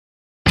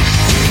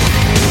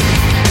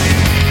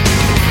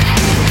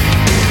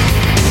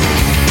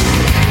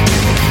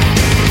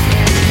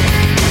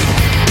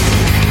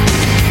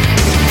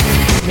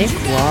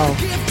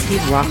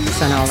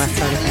rocks and all that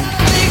sort of thing.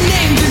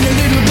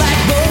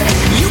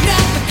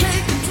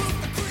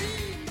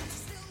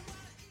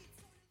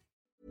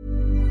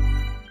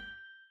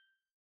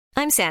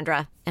 I'm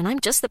Sandra, and I'm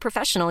just the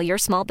professional your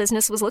small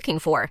business was looking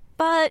for.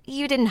 But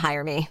you didn't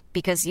hire me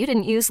because you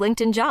didn't use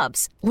LinkedIn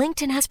Jobs.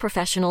 LinkedIn has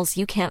professionals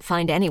you can't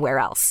find anywhere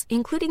else,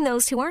 including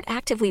those who aren't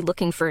actively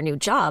looking for a new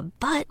job,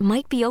 but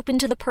might be open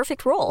to the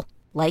perfect role,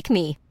 like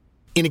me.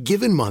 In a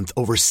given month,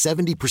 over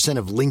 70%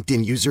 of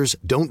LinkedIn users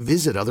don't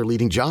visit other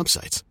leading job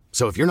sites.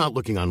 So if you're not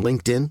looking on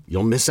LinkedIn,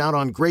 you'll miss out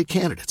on great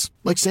candidates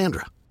like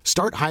Sandra.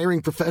 Start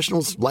hiring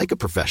professionals like a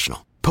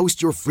professional.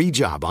 Post your free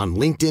job on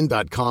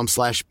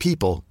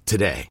linkedin.com/people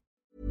today.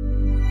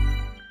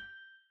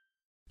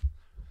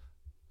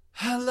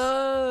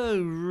 Hello,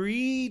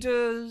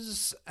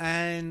 readers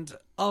and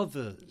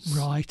others.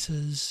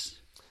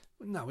 Writers.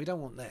 No, we don't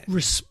want that.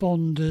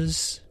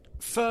 Responders.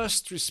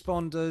 First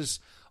responders,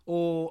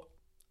 or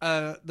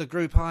the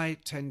group I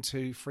tend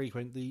to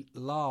frequent, the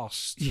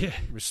last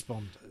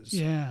responders.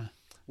 Yeah.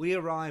 We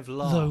arrive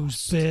last.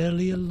 Those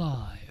barely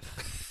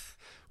alive.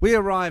 We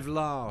arrive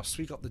last.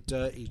 We got the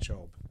dirty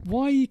job.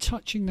 Why are you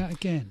touching that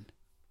again?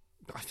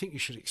 I think you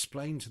should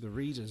explain to the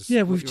readers.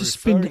 Yeah, we've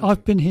just been.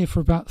 I've been here for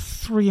about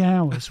 3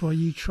 hours while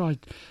you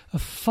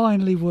have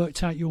finally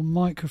worked out your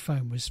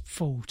microphone was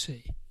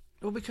faulty.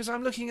 Well, because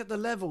I'm looking at the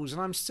levels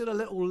and I'm still a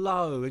little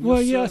low. And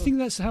well, yeah, I think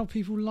that's how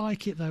people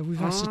like it, though.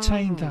 We've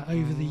ascertained that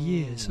over the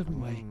years,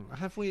 haven't we?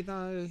 Have we,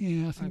 though?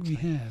 Yeah, I think we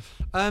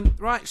have.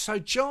 Right, so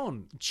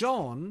John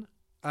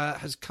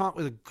has come up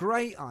with a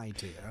great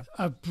idea.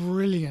 A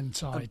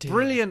brilliant idea. A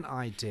brilliant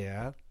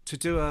idea to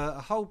do a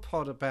whole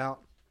pod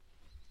about...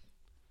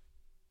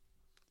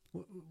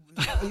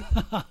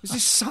 Is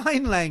this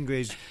sign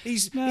language?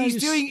 He's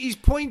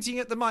pointing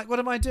at the mic. What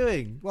am I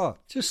doing? What?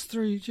 Just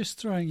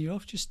throwing you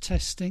off, just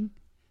testing.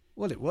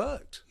 Well, it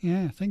worked.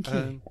 Yeah, thank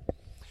you.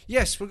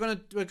 Yes, we're gonna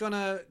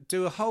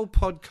do a whole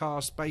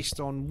podcast based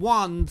on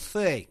one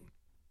thing.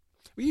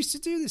 We used to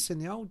do this in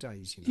the old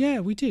days, you know. Yeah,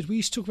 we did. We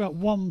used to talk about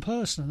one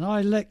person, and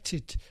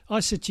I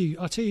said to you,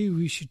 I'll tell you who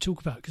we should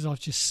talk about because I've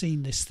just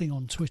seen this thing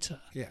on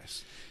Twitter.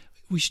 Yes.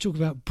 We should talk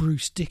about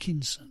Bruce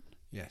Dickinson.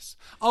 Yes.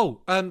 Oh,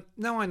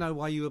 now I know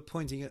why you were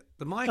pointing at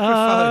the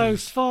microphone. Oh,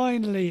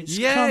 finally, it's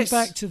come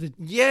back to the...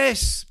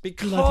 Yes,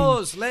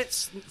 because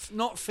let's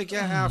not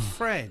forget our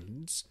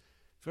friends.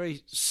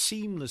 Very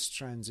seamless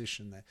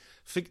transition there.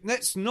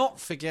 Let's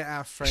not forget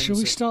our friends. Shall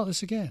we start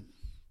this again?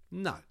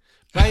 No.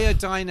 Bayer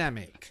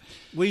Dynamic.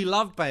 We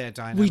love Bayer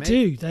Dynamic. We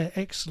do. They're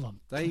excellent.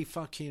 They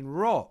fucking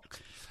rock.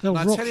 They'll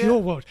rock your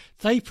world.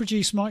 They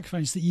produce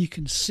microphones that you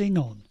can sing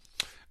on.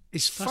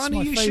 It's That's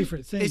funny. my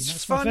favourite thing.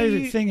 That's my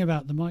favourite thing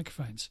about the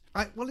microphones.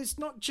 Well, it's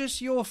not just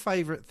your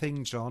favourite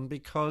thing, John,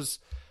 because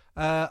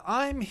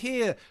I'm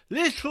here.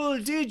 Little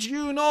did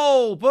you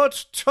know,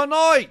 but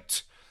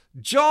tonight,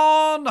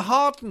 John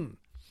Harton.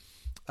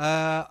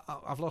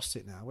 I've lost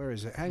it now. Where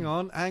is it? Hang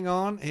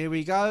on. Here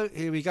we go.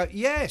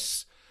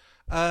 Yes.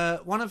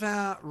 One of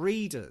our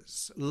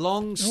readers,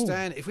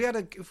 long-standing. If we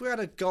had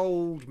a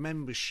gold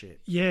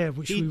membership,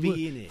 he'd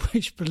be in it.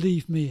 Which,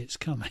 believe me, it's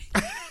coming.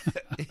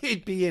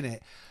 He'd be in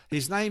it.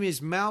 His name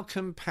is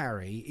Malcolm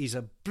Parry. He's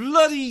a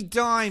bloody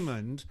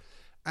diamond,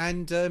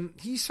 and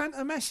he sent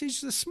a message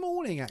this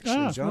morning.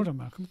 Actually, John. Well done,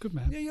 Malcolm. Good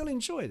man. Yeah, you'll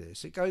enjoy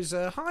this. It goes,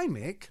 "Hi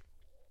Mick,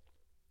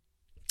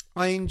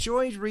 I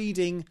enjoyed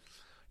reading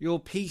your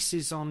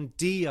pieces on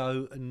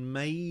Dio and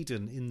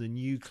Maiden in the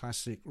New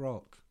Classic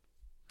Rock."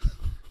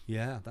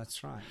 Yeah,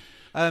 that's right.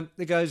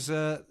 It goes,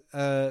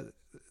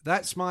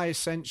 "That's my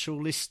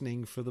essential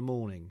listening for the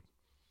morning."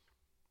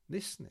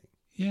 Listening?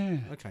 Yeah.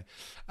 Okay.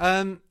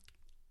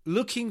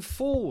 Looking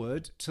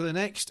forward to the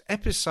next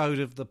episode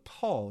of the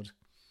pod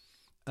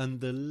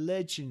and the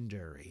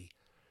legendary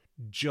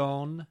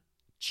John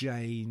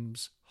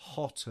James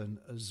Houghton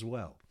as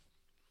well.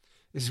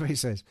 This is what he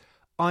says.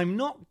 "I'm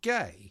not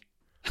gay,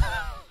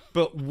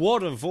 but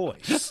what a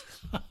voice."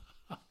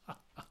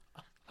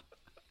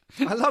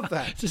 I love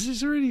that. Does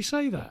this really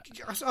say that?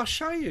 I'll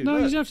show you. No,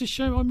 Look. you don't have to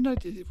show.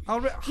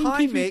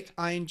 Hi, Mick.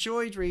 I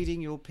enjoyed reading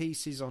your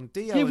pieces on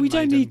Dio. Yeah, and we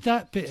don't Maiden. need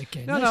that bit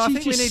again. No, That's I you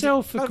think we just need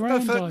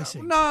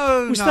self-aggrandising.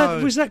 No.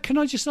 Was that? Can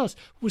I just ask?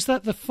 Was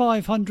that the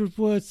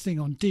 500-word thing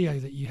on Dio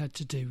that you had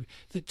to do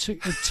that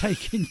had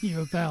taken you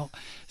about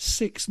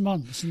 6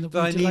 months and that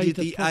I delayed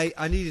needed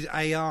I needed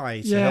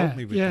AI to help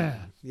me with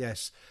that.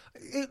 Yes,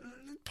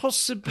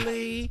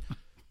 possibly.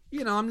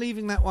 I'm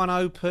leaving that one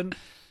open.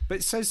 But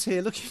it says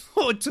here, looking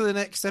forward to the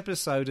next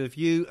episode of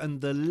you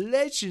and the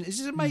legend. Is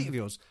this a mate of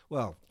yours?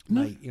 Well,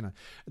 mate,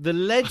 the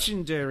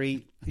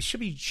legendary. It should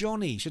be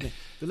Johnny, shouldn't it?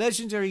 The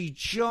legendary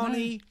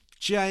Johnny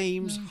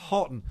James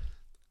Houghton.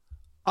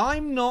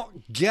 I'm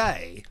not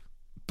gay,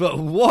 but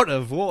what a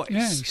voice!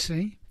 Yeah, you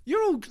see,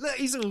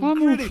 he's all. I'm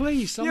gritty. all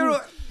pleased. I'm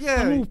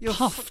all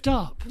puffed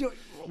up.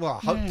 Well,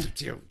 I hope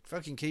you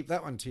fucking keep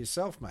that one to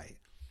yourself, mate.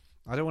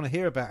 I don't want to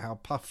hear about how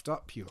puffed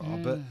up you are,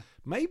 but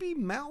maybe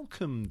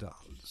Malcolm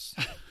does.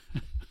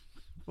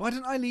 Why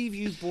don't I leave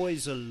you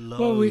boys alone?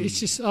 Well,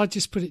 it's just I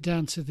just put it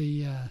down to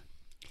the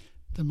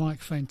the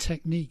microphone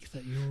technique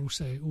that you're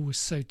also always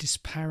so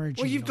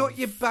disparaging. Well, you've got of.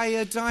 your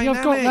Bayer dynamic. Yeah,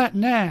 I've got that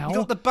now. You've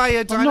got the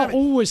Bayer dynamic. I've not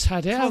always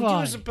had it, Come have on, I?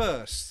 give us a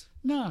burst.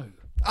 No.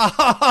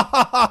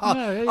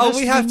 Oh,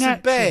 we have to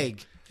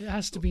beg. It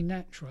has to be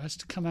natural. It has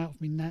to come out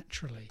of me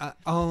naturally.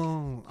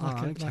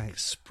 Like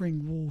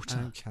spring water.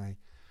 Okay.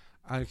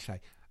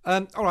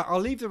 All right, I'll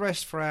leave the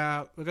rest for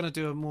we're going to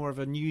do more of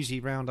a newsy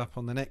roundup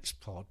on the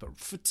next pod. But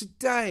for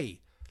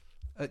today,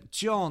 at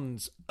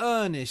John's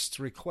earnest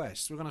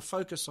request, we're going to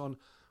focus on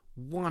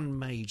one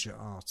major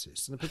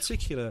artist and a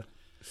particular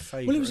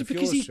favourite. Well, it was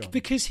of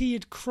because he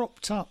had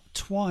cropped up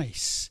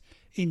twice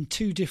in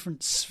two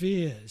different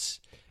spheres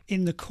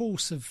in the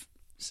course of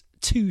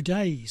 2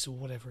 days or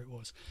whatever it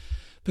was.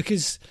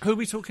 Because who are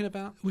we talking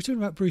about? We're talking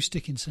about Bruce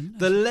Dickinson,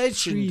 the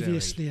legendary,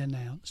 previously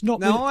announced.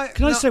 Can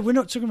I say we're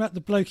not talking about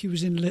the bloke who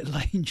was in Little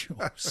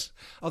Angels?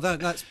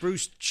 That's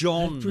Bruce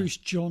John. Bruce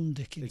John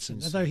Dickinson.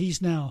 Although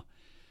he's now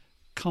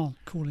can't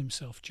call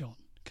himself John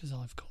because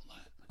I've got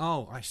that.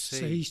 Oh, I see.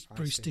 So he's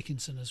Bruce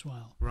Dickinson as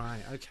well.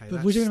 Right. Okay.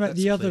 But we're talking about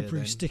the other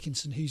Bruce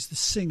Dickinson, who's the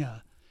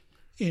singer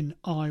in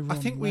Iron. I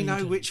think we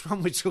know which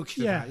one we're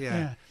talking about.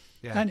 Yeah.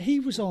 And he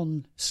was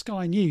on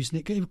Sky News, and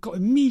it got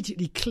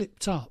immediately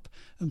clipped up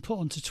and put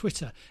onto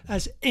Twitter,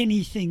 as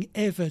anything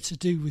ever to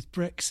do with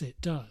Brexit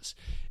does.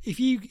 If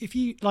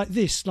you like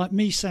this, like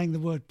me saying the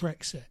word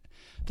Brexit,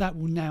 that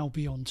will now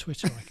be on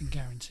Twitter, I can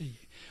guarantee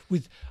you.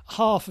 With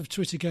half of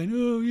Twitter going,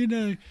 oh,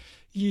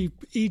 you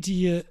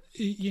idiot,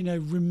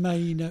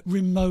 Ramona.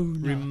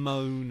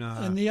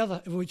 And the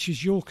other, which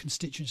is your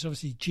constituents,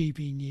 obviously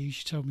GB News.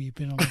 You told me you've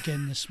been on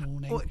again this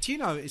morning. Well, do you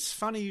know, it's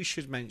funny you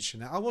should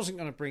mention it. I wasn't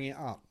going to bring it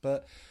up,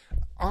 but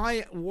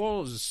I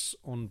was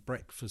on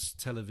breakfast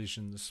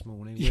television this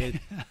morning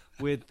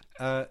with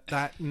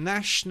that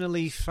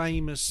nationally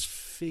famous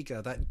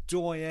figure, that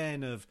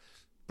doyen of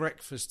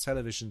breakfast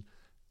television,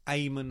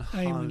 Eamon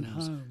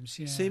Holmes.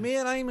 Yeah. See, me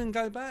and Eamon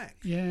go back.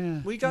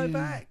 Yeah. We go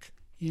back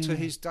to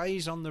his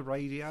days on the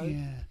radio.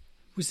 Yeah.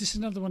 Was this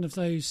another one of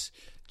those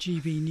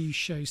GB News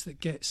shows that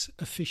gets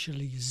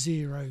officially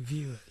 0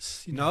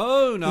 viewers?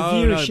 No. The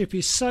viewership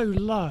is so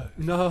low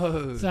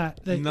that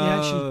it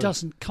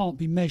actually can't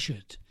be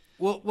measured.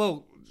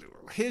 Well,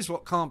 here's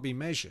what can't be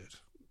measured.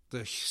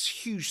 The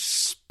huge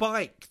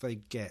spike they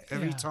get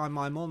every time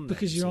I'm on there.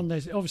 Because you're on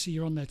there, obviously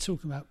you're on there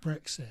talking about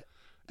Brexit.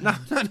 No.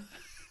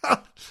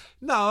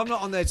 No, I'm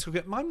not on there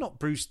talking. I'm not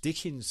Bruce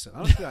Dickinson.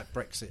 I'm talking about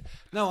Brexit.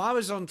 No, I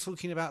was on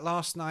talking about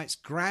last night's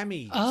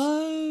Grammys.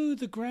 Oh,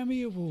 the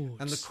Grammy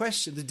Awards. And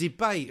the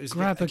debate was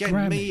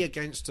Grammy. Me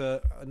against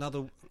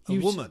another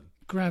woman.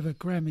 Grab a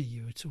Grammy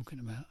you were talking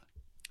about.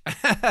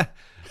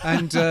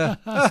 And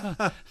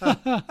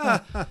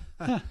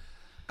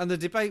and the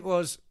debate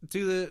was,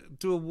 do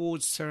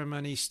awards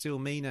ceremonies still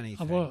mean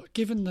anything? Well,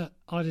 given that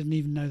I didn't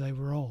even know they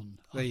were on,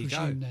 there I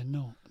presume they're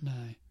not.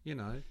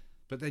 No.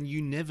 But then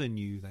you never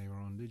knew they were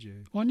on, did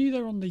you? Well, I knew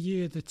they were on the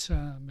year that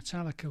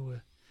Metallica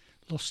were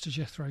lost to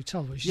Jethro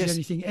Tull, which is the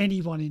only thing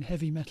anyone in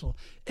heavy metal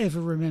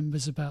ever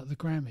remembers about the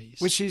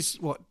Grammys. Which is,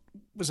 what,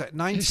 was that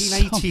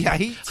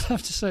 1988? I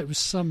have to say it was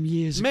some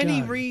years ago.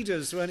 Many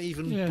readers weren't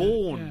even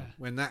born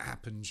when that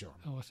happened, John.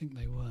 Oh, I think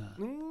they were.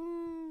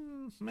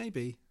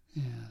 Maybe.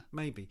 Yeah.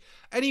 Maybe.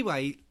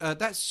 Anyway,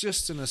 that's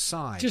just an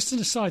aside. Just an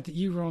aside that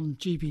you were on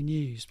GB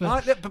News.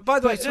 But by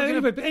the way, talking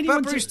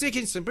about Bruce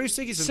Dickinson,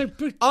 So,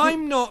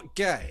 I'm not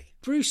gay.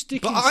 Bruce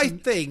Dickinson. But I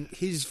think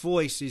his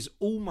voice is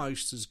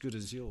almost as good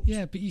as yours.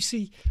 Yeah, but you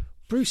see,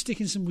 Bruce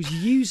Dickinson was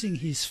using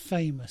his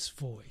famous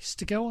voice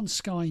to go on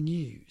Sky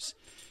News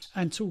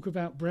and talk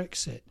about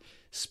Brexit.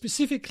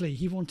 Specifically,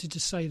 he wanted to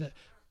say that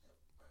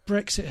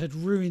Brexit had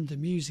ruined the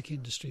music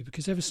industry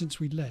because ever since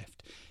we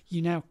left,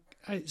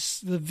 it's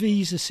the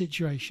visa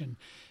situation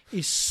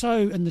is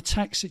and the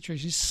tax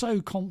situation is so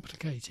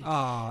complicated.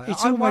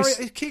 I'm worried.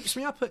 It keeps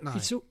me up at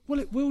night. Well,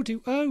 it will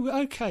do.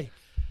 Oh, okay.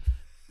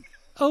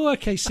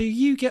 So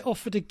you get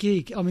offered a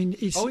gig. I mean,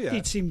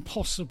 it's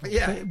impossible.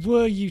 Yeah. But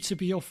were you to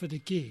be offered a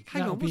gig,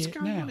 hang on, what's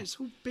going on? It's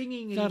all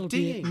binging and that'll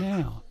dinging. Be it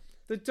now.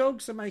 The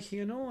dogs are making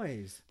a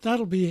noise.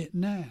 That'll be it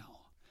now.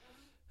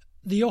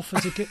 The offer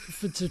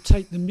to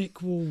take the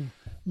Mick Wall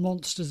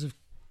Monsters of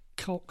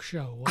Cock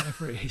Show,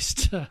 whatever it is,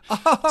 to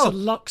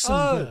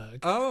Luxembourg.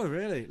 Oh,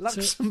 really?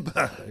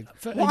 Luxembourg?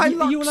 Why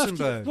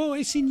Luxembourg?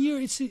 It's in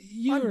Europe.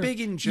 I'm big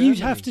in Germany. You'd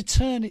have to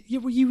turn it. You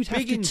would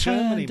have to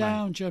turn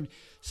down Germany.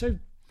 So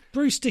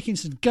Bruce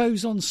Dickinson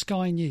goes on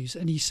Sky News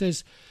and he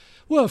says,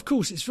 well, of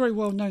course, it's very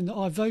well known that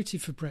I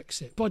voted for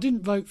Brexit, but I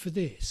didn't vote for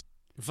this.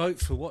 Vote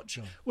for what,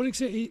 John? Well,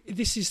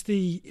 this is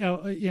the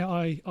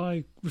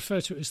I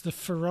refer to it as the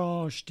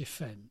Farage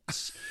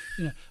defence.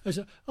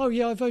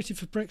 I voted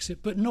for Brexit,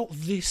 but not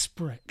this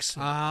Brexit.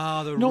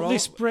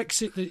 This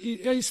Brexit.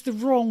 It's the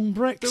wrong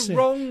Brexit. The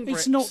wrong Brexit.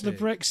 It's not the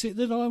Brexit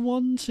that I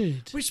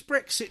wanted. Which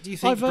Brexit do you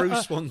think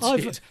Bruce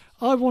wanted?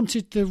 I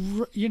wanted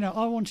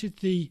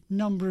the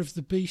number of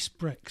the beast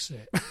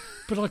Brexit,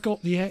 but I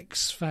got the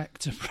X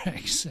Factor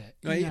Brexit.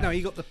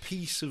 You got the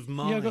peace of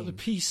mind. Yeah, I got the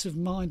peace of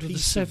mind, or the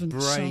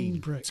seventh son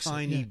Brexit.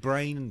 Tiny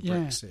brain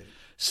Brexit.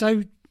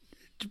 So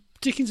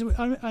Dickinson,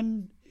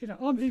 and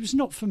it was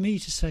not for me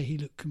to say he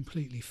looked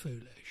completely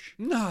foolish.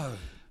 No.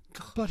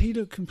 But he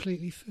looked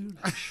completely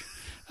foolish.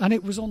 And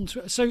it was on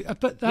Twitter. So,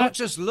 but that not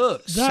just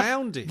looked,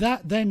 sounded.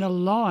 That then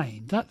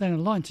aligned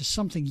to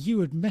something you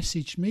had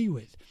messaged me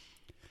with.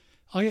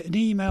 I get an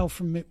email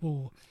from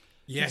Mitwall.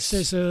 Yes.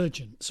 It says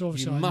urgent. So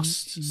obviously you I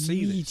must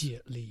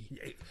immediately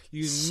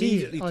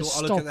thought,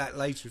 I'll look at that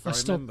later if I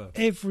remember. Stop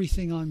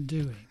everything I'm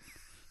doing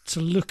to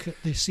look at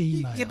this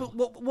email. Yeah, but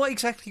what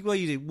exactly were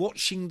you doing?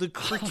 Watching the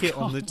cricket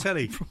on the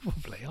telly?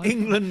 Probably.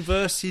 England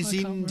versus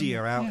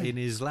India out in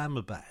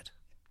Islamabad.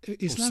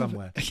 Or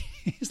somewhere.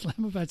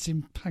 Islamabad's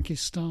in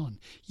Pakistan,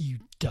 you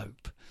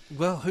dope.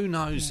 Well, who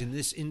knows in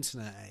this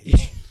internet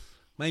age?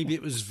 Maybe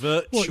it was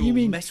virtual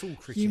metal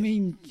cricket. You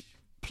mean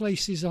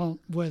places aren't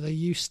where they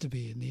used to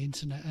be in the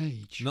internet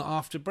age? Not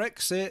after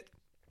Brexit.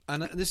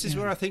 And this is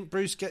where I think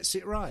Bruce gets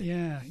it right.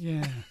 Yeah.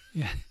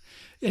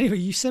 Anyway,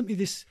 you sent me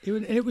this,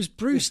 and it was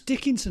Bruce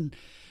Dickinson.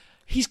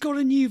 He's got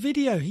a new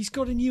video. He's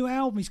got a new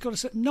album.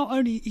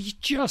 He's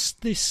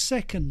just this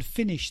second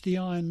finished the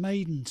Iron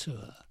Maiden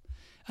tour.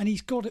 And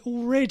he's got it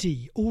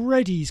already.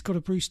 He's got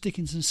a Bruce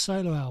Dickinson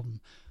solo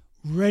album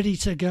ready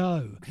to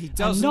go. He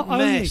doesn't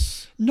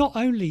mess. Not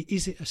only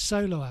is it a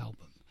solo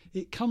album,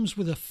 it comes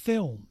with a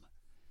film.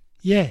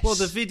 Yes. Well,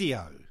 the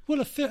video. Well,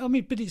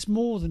 but it's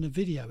more than a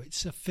video.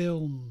 It's a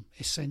film,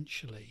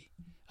 essentially,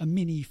 a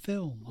mini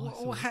film.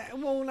 No.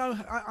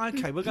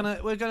 Okay, we're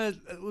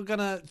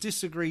gonna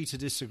disagree to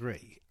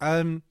disagree.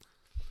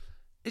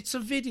 It's a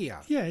video.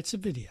 Yeah, it's a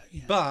video.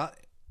 Yeah. But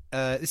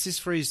this is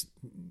for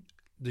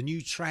the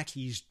new track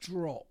he's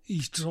dropped.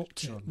 He's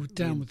dropped it.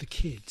 Down with the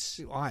Kids.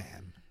 I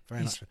am.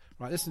 Very much.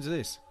 Right, listen to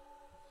this.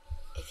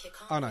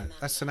 Oh, no,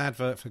 that's an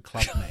advert for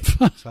Club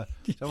Med. So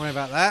don't worry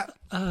about that.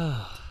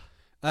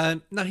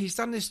 No, he's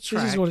done this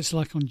track. This is what it's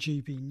like on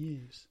GB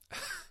News.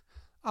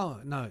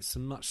 Oh, no, it's a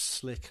much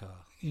slicker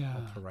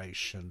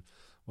operation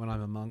when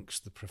I'm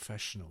amongst the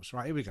professionals.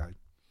 Right, here we go.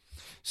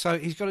 So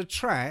he's got a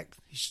track.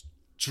 He's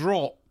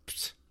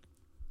dropped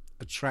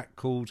a track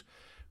called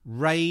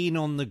Rain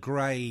on the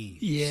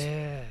Graves.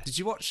 Yeah. Did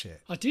you watch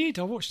it? I did.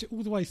 I watched it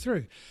all the way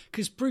through.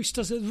 Because Bruce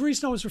does it. The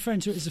reason I was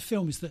referring to it as a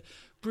film is that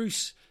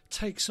Bruce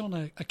takes on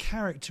a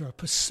character, a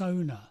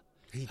persona,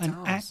 and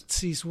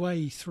acts his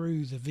way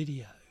through the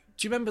video.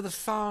 Do you remember the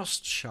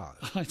Fast Show?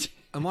 I do.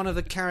 And one of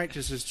the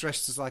characters was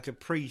dressed as like a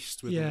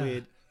priest with a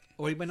weird...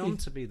 Or he went on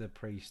to be the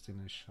priest in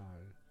a show.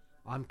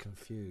 I'm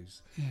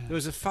confused. Yeah. There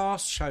was a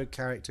Fast Show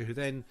character who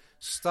then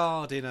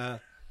starred in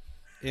a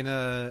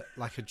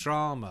like a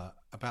drama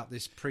about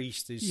this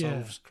priest who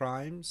solves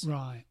crimes.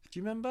 Right. Do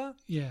you remember?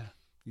 Yeah.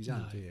 You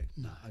don't, do you?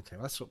 No. Okay,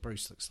 well, that's what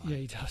Bruce looks like. Yeah,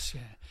 he does,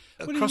 yeah.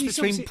 A cross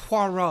between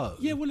Poirot.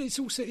 Yeah, well, it's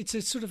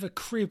a sort of a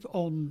crib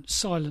on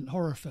silent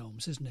horror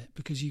films, isn't it?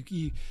 Because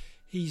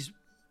he's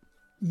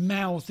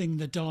mouthing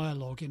the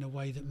dialogue in a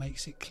way that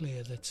makes it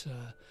clear that...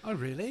 oh,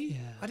 really?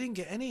 Yeah. I didn't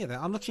get any of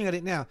that. I'm looking at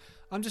it now.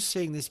 I'm just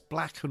seeing this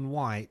black and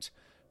white...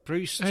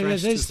 Bruce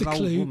dressed as an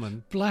old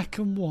woman. Black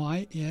and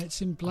white. Yeah,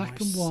 it's in black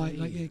and white.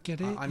 Like, you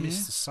get it? I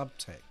missed the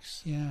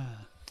subtext. Yeah.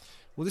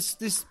 Well,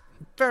 this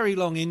very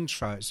long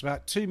intro, it's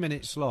about 2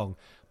 minutes long,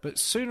 but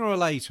sooner or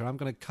later I'm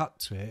going to cut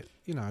to it,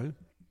 you know.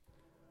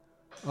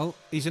 Oh,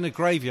 he's in a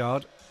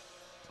graveyard.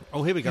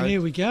 Oh, here we go. And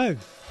here we go.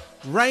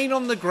 Rain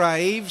on the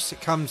Graves.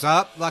 It comes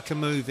up like a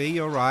movie,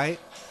 all right.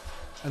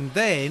 And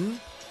then,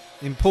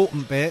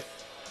 important bit,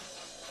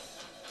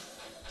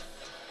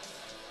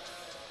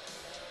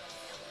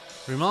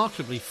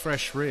 remarkably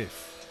fresh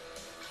riff.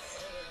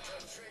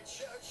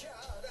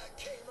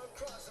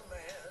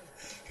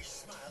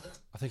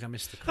 I think I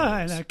missed the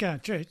chorus. I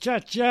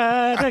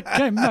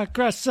came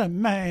across a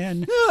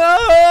man.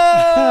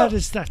 How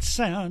does that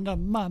sound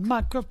on my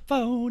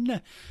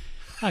microphone?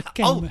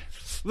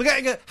 We're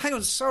getting hang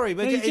on, sorry,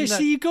 we're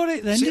getting you got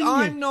it then, didn't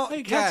I'm you? not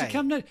gay.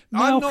 Malcolm,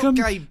 I'm not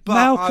gay, but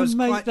Malcolm, I was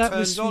mate, quite that turned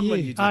was on for when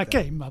you. you did I that.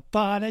 came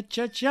upon a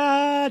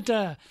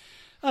chachada.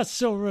 I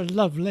saw a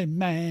lovely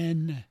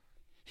man.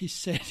 He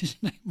said his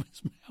name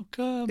was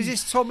Malcolm. Is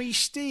this Tommy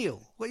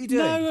Steele? What are you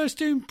doing? No, I was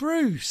doing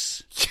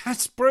Bruce.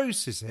 That's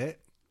Bruce, is it?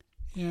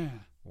 Yeah.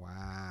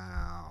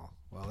 Wow.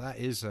 Well, that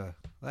is a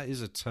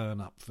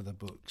turn up for the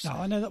books. No,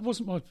 I know that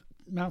wasn't my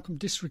Malcolm.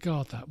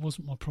 Disregard that.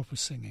 Wasn't my proper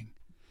singing.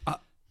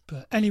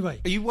 But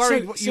anyway, are you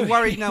worried? You're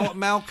worried now? What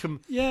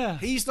Malcolm? Yeah.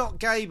 He's not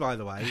gay, by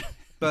the way,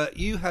 but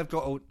you have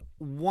got a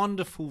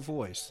wonderful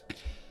voice.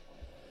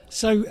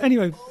 So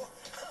anyway,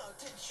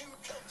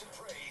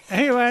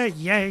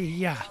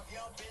 yeah.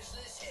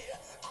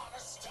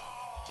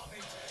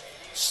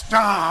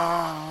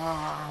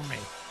 Stormy.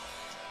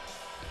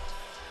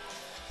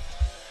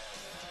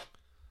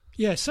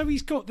 Yeah, so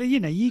he's got the,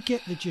 you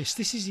get the gist.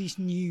 This is his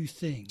new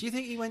thing. Do you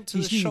think he went to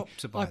the shop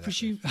to buy that?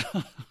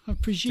 I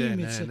presume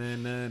it's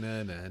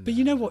But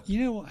you know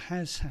what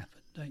has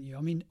happened, don't you?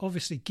 I mean,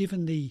 obviously,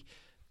 given the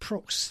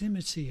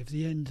proximity of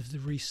the end of the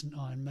recent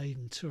Iron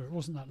Maiden tour, it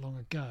wasn't that long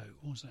ago,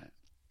 was it?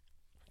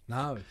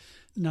 No.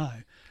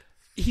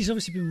 He's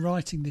obviously been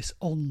writing this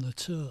on the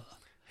tour.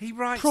 He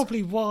writes...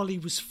 Probably while he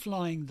was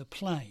flying the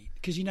plane,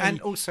 because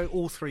and also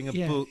authoring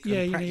a book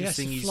and practicing he has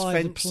to his fly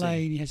fencing. the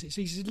plane.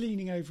 So he's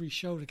leaning over his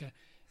shoulder, going,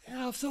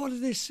 "I've thought of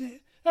this.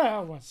 I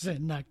was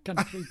in a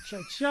country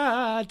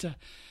churchyard.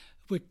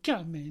 We're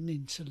coming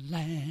into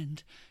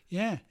land."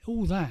 Yeah,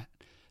 all that.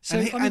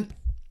 So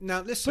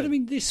now listen. But I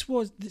mean, this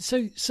was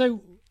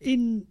so.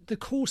 In the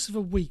course of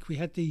a week, we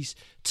had these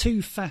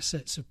two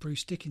facets of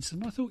Bruce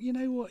Dickinson. I thought, you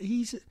know what,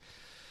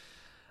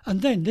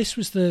 and then this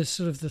was the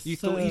sort of the You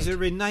third. thought he's a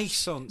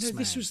Renaissance man.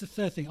 This was the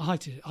third thing I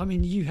did. I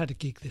mean, you had a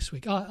gig this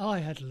week. I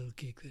had a little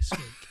gig this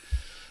week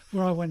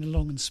where I went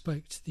along and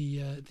spoke to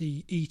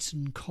the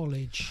Eton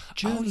College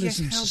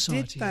Journalism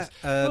Society. How did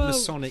that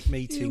Masonic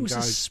meeting go? It was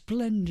a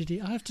splendid.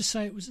 I have to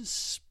say, it was a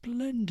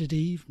splendid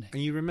evening.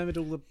 And you remembered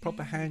all the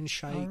proper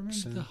handshakes? I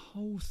remember the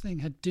whole thing.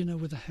 Had dinner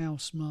with the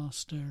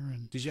housemaster,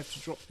 and did you have to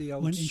drop the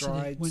old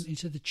strides? Went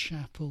into the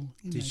chapel.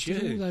 Did you?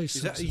 Did all those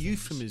Is that a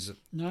euphemism?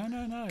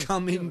 No.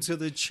 Come into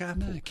the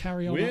chapel. No,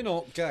 carry on. We're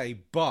not gay,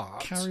 but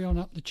carry on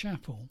up the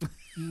chapel.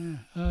 Yeah,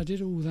 I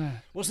did all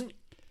that. Wasn't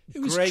it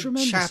was Greg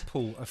tremendous.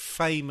 Chappell a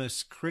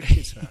famous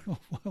cricketer?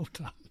 Well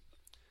done.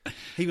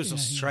 He was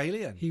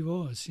Australian. He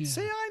was, yeah.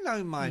 See, I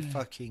know my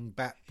fucking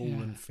bat, ball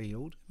and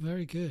field.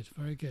 Very good,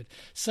 very good.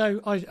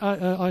 So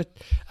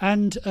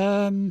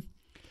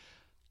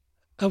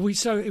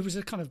so it was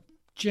a kind of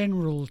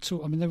general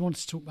talk. I mean, they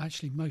wanted to talk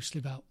actually mostly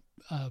about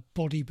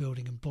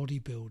bodybuilding and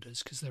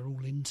bodybuilders because they're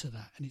all into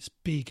that, and it's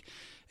big.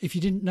 If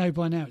you didn't know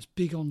by now, it's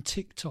big on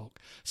TikTok.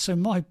 So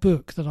my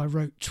book that I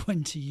wrote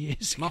 20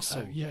 years ago,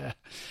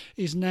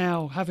 is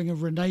now having a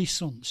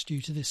renaissance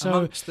due to this.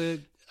 So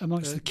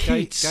amongst the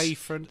kids,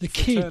 the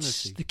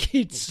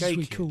kids, as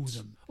we call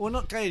them. Well,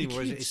 not gay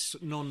anymore. It's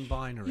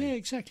non-binary. Yeah,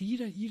 exactly.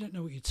 You don't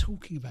know what you're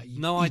talking about.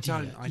 I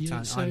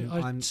don't. So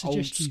I'm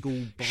old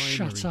school binary.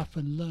 Shut up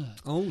and learn.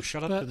 Oh,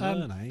 shut up and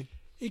learn, eh?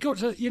 It got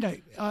to,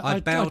 I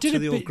bow to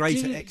your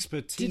greater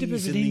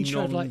expertise in the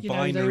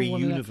non-binary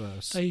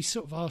universe. They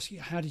sort of ask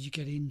you, how did you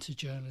get into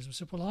journalism? I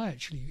said, well, I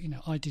actually,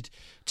 I did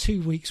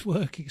 2 weeks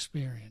work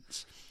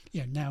experience,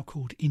 now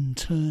called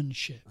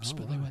internships,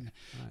 but they went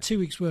 2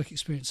 weeks work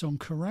experience on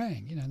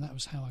Kerrang, and that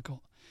was how I got.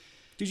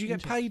 Did you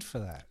get paid for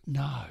that?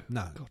 No.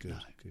 No, God,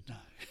 good. No,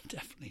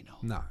 definitely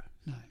not.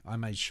 No. I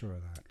made sure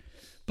of that.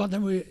 But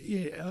then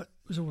it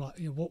was all like,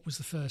 what was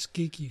the first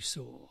gig you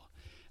saw?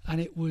 And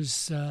it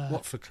was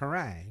what, for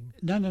Kerrang?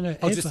 No.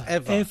 Just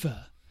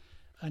ever.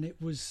 And it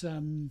was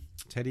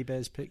Teddy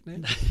Bear's Picnic.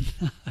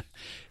 No,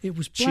 it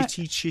was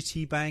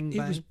Chitty Bang Bang.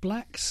 It was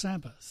Black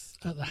Sabbath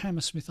at the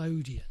Hammersmith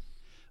Odeon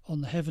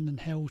on the Heaven and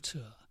Hell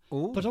tour.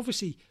 Ooh. But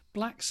obviously,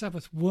 Black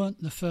Sabbath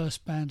weren't the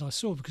first band I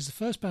saw, because the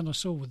first band I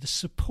saw was the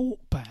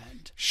support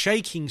band,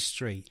 Shaking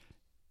Street.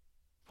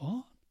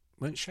 What?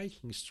 Weren't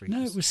Shaking Street?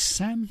 No, it was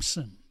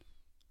Samson.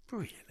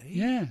 Really?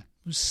 Yeah,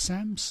 it was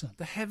Samson.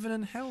 The Heaven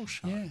and Hell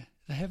show. Yeah.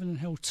 The Heaven and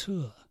Hell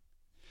tour,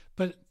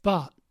 but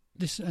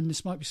this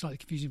might be slightly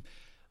confusing.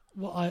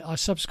 Well, I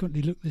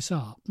subsequently looked this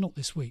up, not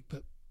this week,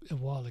 but a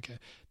while ago.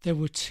 There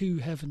were 2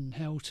 Heaven and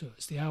Hell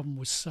tours. The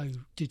album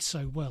did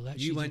so well.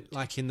 Actually, you went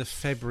like in the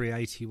February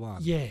 '81.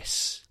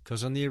 Yes,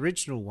 because on the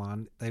original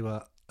one they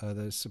were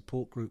the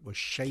support group was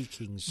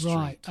Shaking Street.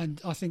 Right,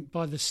 and I think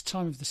by the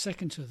time of the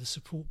second tour, the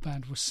support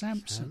band was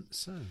Samson.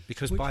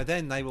 Because by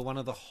then they were one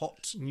of the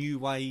hot new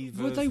wave.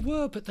 Well, they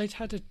were, but they'd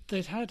had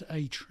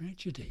a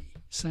tragedy,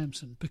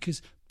 Samson,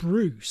 because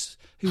Bruce,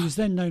 who was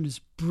then known as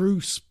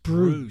Bruce,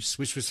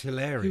 which was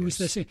hilarious, who was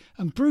their singer,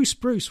 and Bruce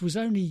was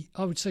only,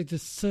 I would say, the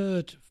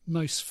third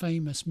most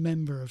famous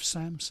member of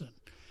Samson.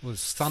 Was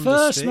Thunderstick.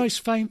 First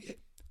most famous.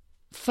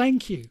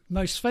 Thank you.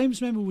 Most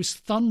famous member was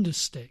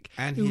Thunderstick,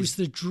 who was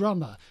the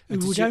drummer,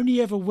 who would only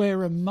ever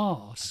wear a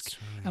mask,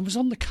 and was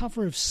on the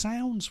cover of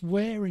Sounds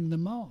wearing the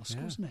mask,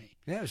 wasn't he?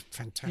 Yeah, it was a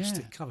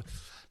fantastic cover.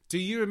 Do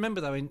you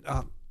remember,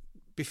 though,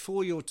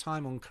 before your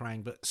time on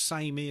Kerrang, but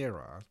same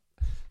era,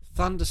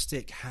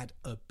 Thunderstick had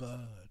a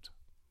bird.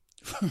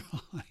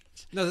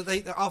 Right. No,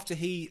 after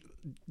he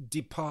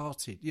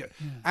departed,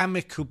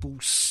 amicable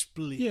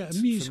split. Yeah,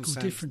 musical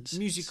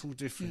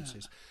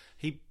differences. Yeah.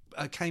 He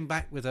came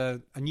back with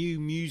a new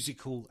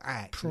musical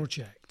act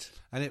project,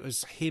 and it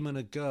was him and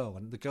a girl,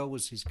 and the girl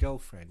was his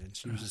girlfriend, and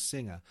she was a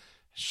singer.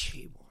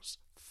 She was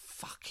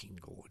fucking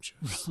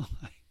gorgeous.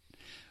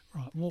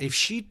 Right. If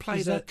she'd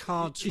played her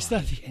cards, is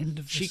that the end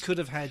of this? She could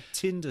have had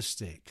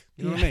Tinderstick.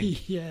 You know what I mean?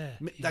 Yeah.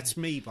 That's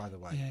me, by the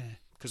way. Yeah.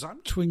 Because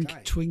I'm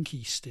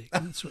Twinkie stick.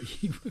 That's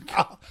what you would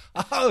call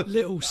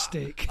little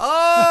stick.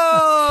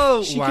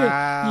 Oh,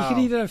 wow! You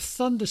could either have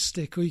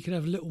Thunderstick or you could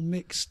have Little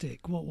Mix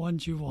Stick. What one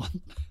do you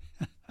want?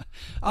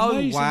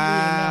 Oh,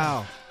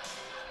 wow!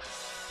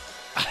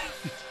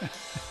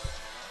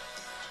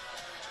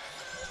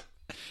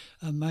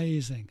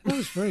 Amazing. That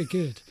was very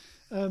good.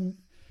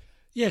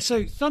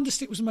 So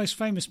Thunderstick was the most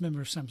famous member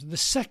of Samson. The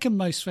second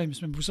most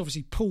famous member was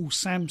obviously Paul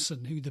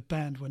Samson, who the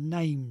band were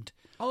named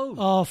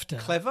after.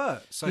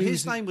 Clever. So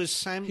his name was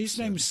Samson. His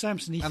name was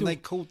Samson. And they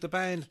called the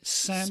band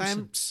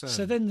Samson.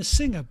 So then the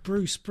singer,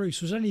 Bruce,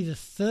 was only the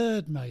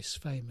third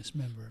most famous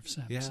member of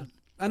Samson. Yeah.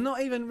 And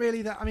not even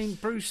really that. I mean,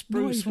 Bruce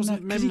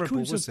wasn't memorable,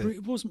 was it?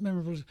 It wasn't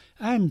memorable.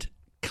 And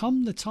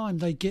come the time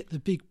they get the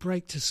big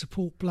break to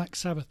support Black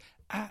Sabbath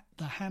at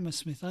the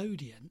Hammersmith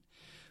Odeon,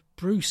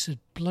 Bruce had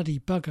bloody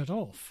buggered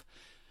off.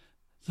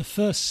 The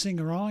first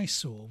singer I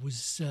saw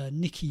was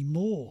Nicky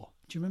Moore.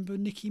 Do you remember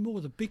Nicky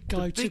Moore, the big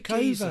guy who took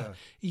over?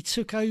 He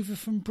took over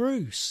from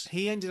Bruce.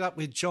 He ended up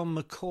with John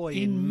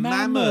McCoy in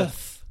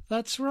Mammoth.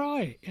 That's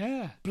right,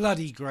 yeah.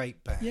 Bloody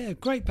great band. Yeah,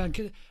 great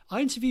band.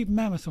 I interviewed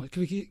Mammoth.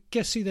 Can we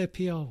guess who their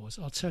PR was?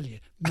 I'll tell you.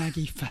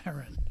 Maggie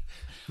Farron,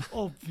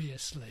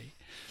 obviously.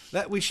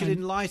 That we should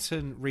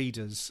enlighten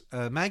readers.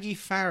 Maggie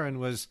Farron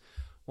was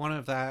one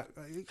of that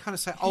kind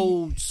of say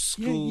old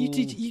school.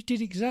 Yeah, you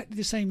did exactly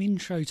the same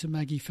intro to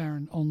Maggie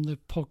Farron on the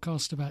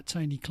podcast about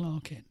Tony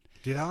Clarkin.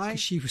 Did I?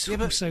 She was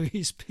also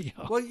his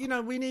PR. Well,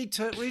 we need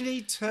to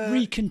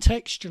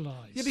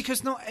recontextualise. Yeah,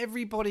 because not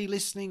everybody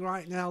listening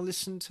right now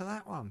listened to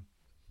that one.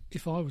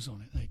 If I was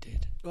on it, they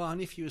did. Well, and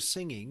if you were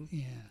singing,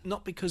 yeah,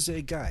 not because they're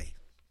gay.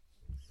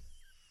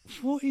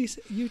 What is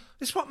you?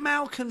 It's what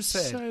Malcolm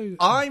said. So,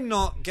 I'm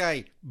not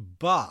gay,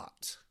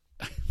 but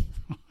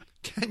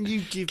can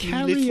you give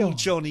me little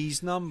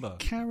Johnny's number?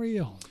 Carry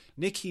on.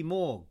 Nicky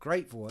Moore,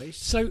 great voice.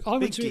 So I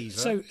went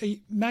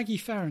to Maggie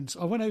Farron's.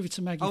 I went over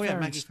to Maggie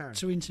Farron's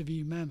to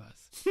interview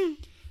Mammoth,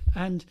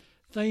 and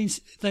they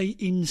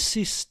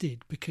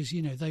insisted because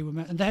they were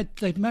and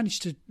they'd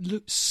managed to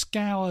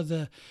scour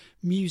the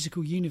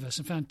musical universe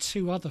and found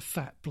two other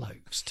fat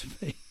blokes to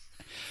be.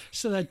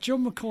 So they had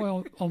John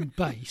McCoy on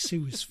bass,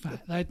 who was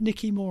fat. They had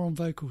Nicky Moore on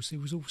vocals, who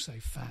was also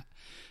fat.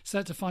 So they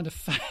had to find a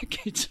fat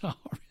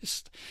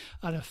guitarist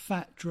and a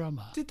fat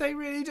drummer. Did they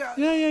really do?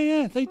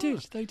 Yeah. They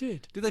did.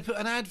 Did they put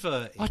an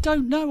advert in? I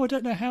don't know. I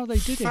don't know how they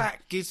did it.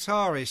 Fat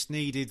guitarist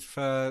needed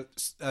for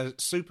a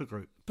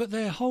supergroup. But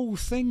their whole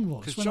thing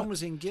was... Because John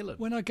was in Gillan.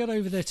 When I got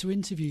over there to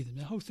interview them,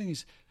 the whole thing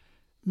is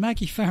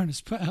Maggie Farron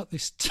has put out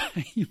this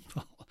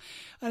table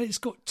and it's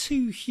got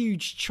two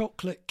huge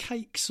chocolate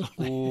cakes on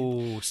it.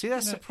 Oh, see,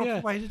 that's the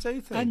proper way to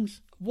do things. And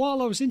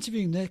while I was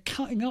interviewing, they're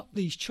cutting up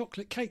these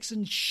chocolate cakes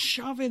and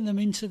shoving them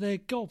into their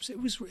gobs.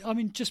 It was,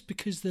 just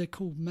because they're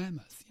called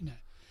Mammoth,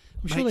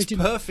 I'm sure Makes they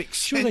didn't. Perfect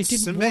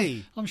sense to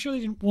me. I'm sure they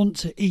didn't want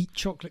to eat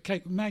chocolate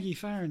cake. Maggie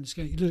Farron's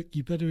going, look,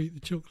 you better eat the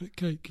chocolate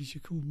cake because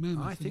you're called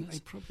Mammoth. I think they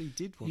probably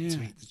did want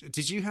to eat.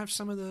 Did you have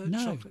some of the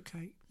chocolate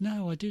cake?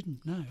 No, I didn't.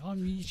 No,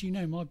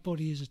 my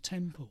body is a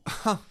temple.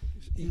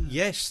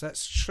 Yes,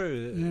 that's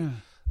true.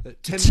 Yeah,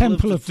 the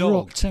Temple of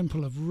Rock.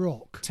 Temple of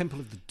Rock. Temple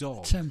of the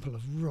Dog. Temple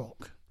of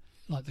Rock,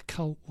 like the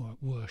cult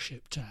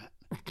worshipped at.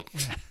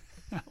 Yeah.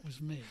 That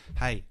was me.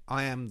 Hey,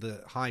 I am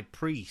the high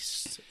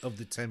priest of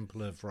the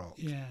Temple of Rock.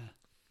 Yeah.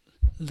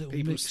 Little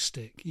mix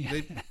stick. Yeah,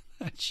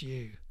 that's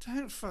you.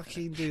 Don't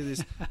fucking do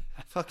this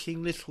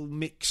fucking little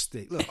mix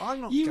stick. Look,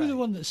 I'm not You gay. were the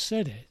one that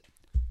said it.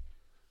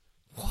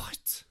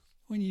 What?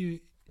 When you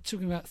were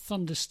talking about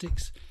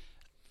thundersticks,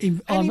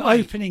 I'm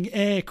opening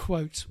air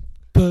quotes,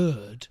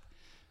 bird.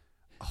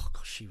 Oh,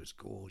 gosh, she was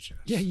gorgeous.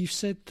 Yeah, you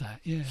said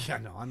that, yeah. Yeah,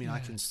 no, I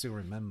can still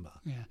remember.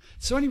 Yeah.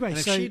 So anyway, and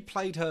if she'd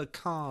played her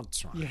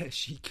cards right. Yeah,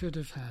 she could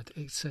have had,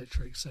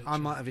 etc., etc. I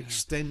might have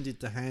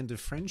extended the hand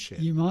of friendship.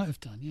 You might have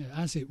done, yeah,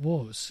 as it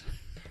was.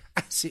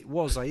 As it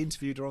was, I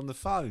interviewed her on the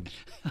phone.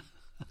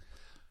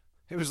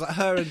 It was like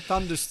her and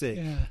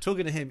Thunderstick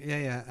talking to him.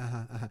 Yeah.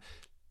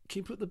 Can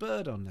you put the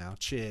bird on now?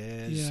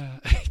 Cheers. Yeah.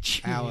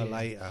 Hour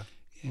later.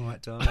 Yeah. All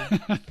right, darling.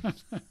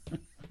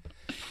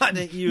 Why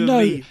don't you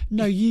and me?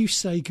 No, you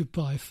say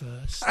goodbye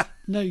first.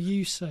 No,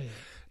 you say it.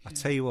 I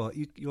tell you what,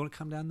 you want to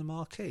come down the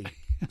marquee?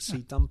 See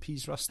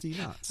Dumpy's Rusty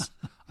Nuts?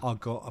 I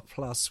got a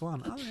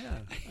 +1. Oh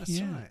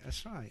yeah,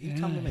 that's right. You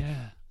come to me.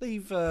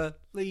 Yeah.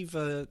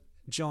 Leave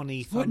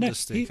Johnny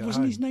Thunderstick.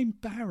 Wasn't his name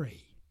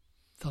Barry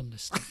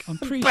Thunderstick? I'm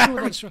pretty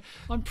sure that's right.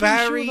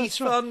 Barry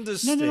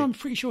Thunderstick. No, I'm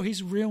pretty sure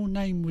his real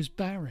name was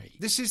Barry.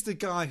 This is the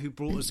guy who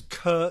brought us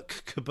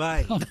Kirk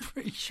Cobain. I'm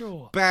pretty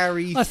sure.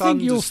 Barry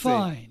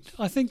Thunderstick.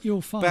 I think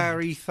you'll find.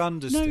 Barry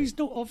Thunderstick. No, he's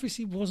not.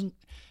 Obviously, wasn't.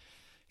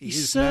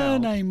 His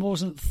surname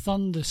wasn't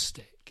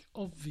Thunderstick.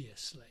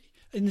 Obviously,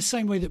 in the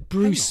same way that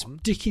Bruce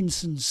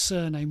Dickinson's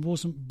surname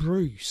wasn't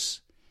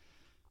Bruce.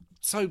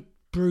 So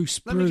Bruce.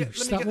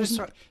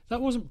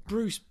 That wasn't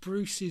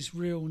Bruce's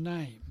real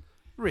name.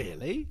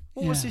 Really?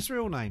 What was his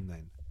real name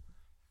then?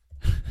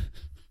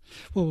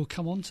 Well, we'll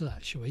come on to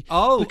that, shall we?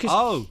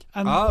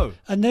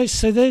 And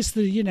there's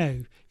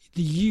the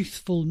the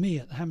youthful me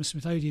at the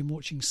Hammersmith Odeon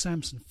watching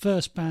Samson,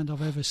 first band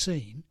I've ever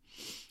seen,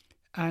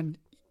 and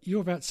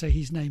you're about to say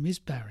his name is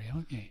Barry,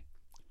 aren't you?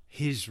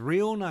 His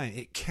real name,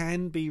 it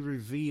can be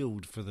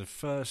revealed for the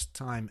first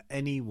time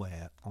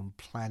anywhere on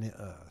planet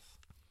Earth.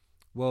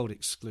 World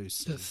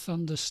exclusive. That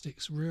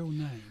Thunderstick's real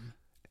name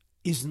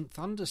isn't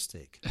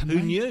Thunderstick. Who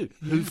knew?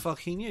 Yeah. Who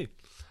fucking knew?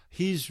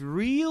 His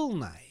real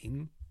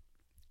name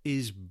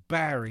is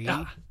Barry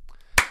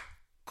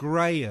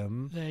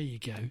Graham. There you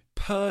go.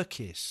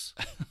 Purkis.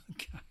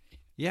 Okay.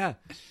 Yeah.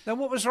 Now,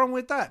 what was wrong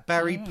with that?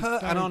 Barry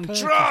Purkis. And on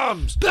Purkis.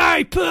 Drums.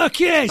 Barry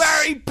Purkis.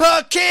 Barry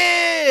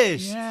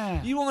Purkis.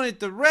 Yeah. You wanted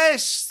the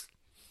rest.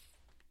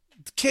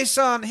 The Kiss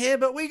aren't here,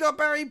 but we got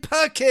Barry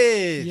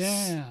Purkis.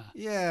 Yeah.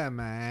 Yeah,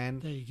 man.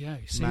 There you go.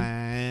 See?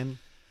 Man.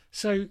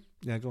 So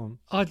Yeah, go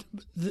on.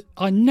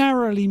 I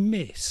narrowly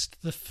missed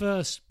the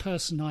first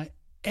person I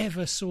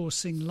ever saw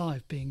sing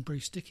live being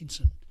Bruce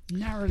Dickinson.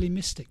 Narrowly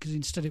missed it because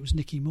instead it was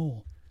Nicky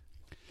Moore.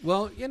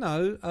 Well,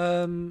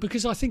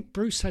 because I think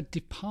Bruce had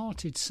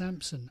departed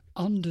Samson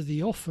under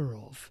the offer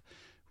of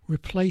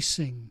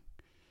replacing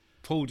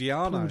Paul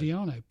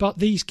Di'Anno. But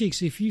these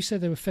gigs, if you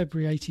said they were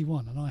February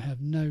 81, and I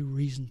have no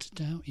reason to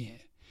doubt you,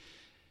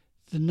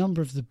 the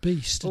Number of the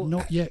Beast had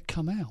not yet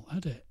come out,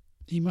 had it?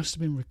 He must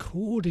have been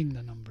recording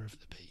the Number of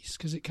the Beast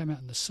because it came out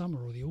in the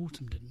summer or the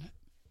autumn, didn't it?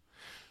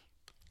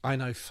 I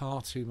know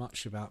far too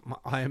much about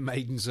Iron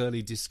Maiden's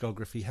early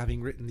discography,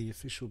 having written the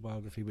official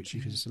biography, which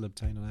you can still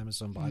obtain on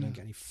Amazon, but I don't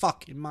get any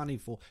fucking money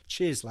for.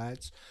 Cheers,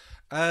 lads.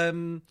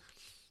 The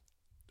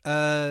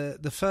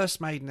first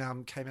Maiden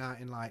album came out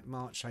in like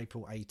March,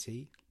 April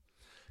 80.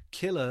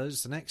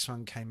 Killers, the next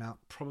one came out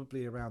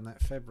probably around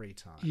that February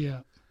time. Yeah.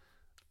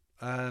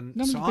 So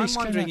I'm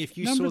wondering if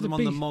you saw them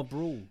on the Mob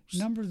Rules.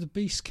 Number of the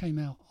Beast came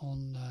out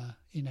on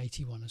in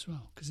 81 as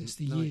well, because it's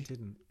the year. No, it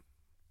didn't.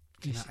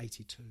 It came out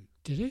 82.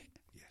 Did it?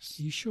 Yes.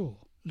 Are you sure?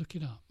 Look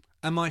it up.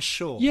 Am I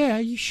sure? Yeah,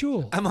 are you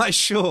sure? Am I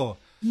sure?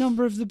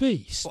 Number of the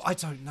Beast. Well, I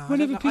don't know. I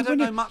don't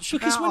know much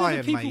about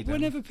Iron Maiden.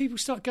 Whenever people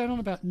start going on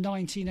about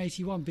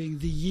 1981 being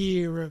the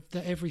year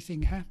that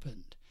everything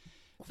happened.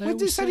 When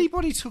does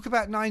anybody talk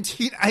about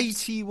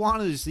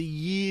 1981 as the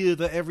year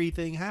that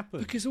everything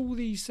happened? Because all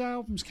these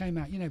albums came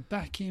out,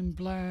 Back in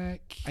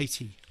Black.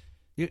 80.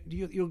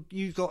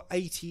 You've got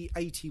 80,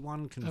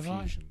 81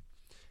 confusion.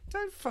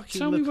 Don't fucking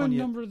Tell look me when on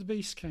your... Number of the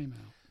Beast came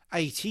out.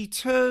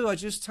 82, I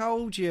just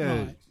told you.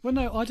 Right. Well,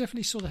 no, I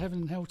definitely saw the Heaven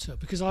and Hell tour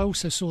because I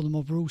also saw the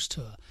Mob Rules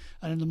tour.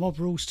 And in the Mob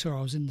Rules tour,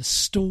 I was in the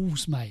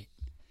stalls, mate.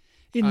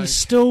 The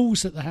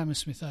stalls at the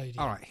Hammersmith Odeon.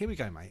 All right, here we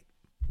go, mate.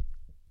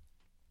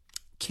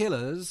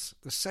 Killers,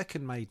 the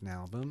second Maiden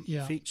album,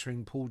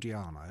 featuring Paul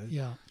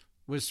Di'Anno,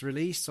 was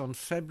released on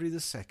February the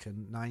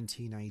 2nd,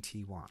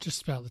 1981.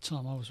 Just about the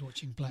time I was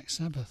watching Black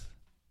Sabbath.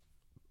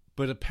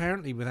 But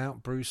apparently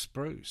without Bruce.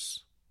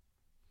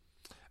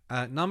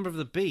 Number of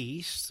the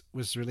Beast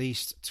was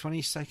released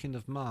 22nd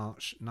of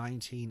March,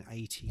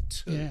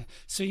 1982. Yeah,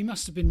 so you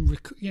must have been,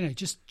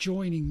 just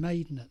joining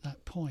Maiden at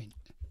that point.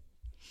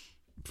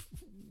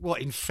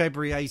 What, in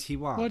February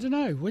 81? Well, I don't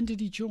know. When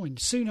did he join?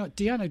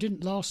 Di'Anno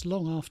didn't last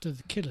long after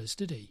the Killers,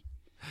 did he?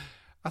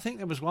 I think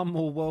there was one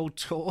more world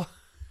tour.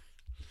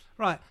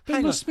 Right, but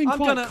it must have been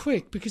quite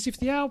quick, because if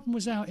the album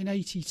was out in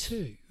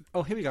 82...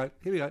 Oh, here we go.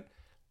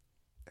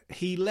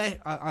 He left...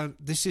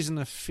 this is an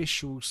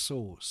official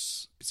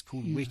source. It's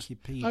called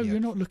Wikipedia. Oh, you're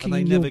not looking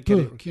in your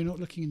book. You're not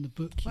looking in the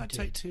book. It might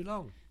take too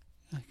long.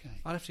 Okay.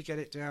 I'll have to get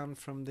it down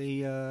from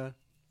the,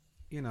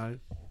 the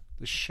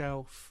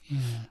shelf.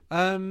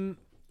 Yeah.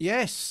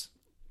 Yes.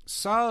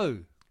 So,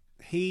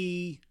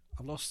 I've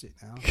lost it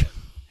now.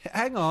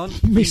 Hang on.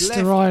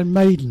 Mr. Iron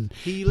Maiden.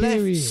 He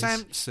left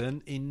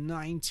Samson in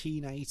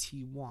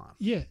 1981.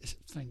 Yes,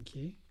 thank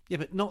you. Yeah,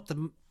 but not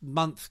the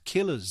month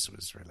Killers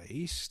was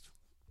released.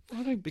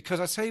 Because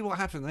I tell you what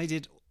happened. They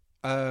did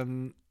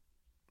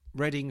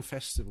Reading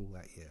Festival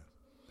that year.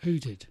 Who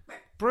did?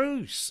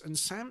 Bruce and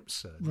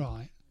Samson.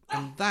 Right.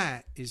 And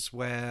that is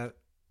where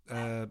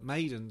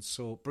Maiden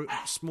saw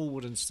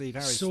Smallwood and Steve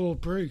Harris saw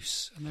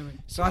Bruce, and they went.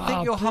 So I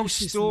think your whole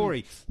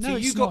story. No, so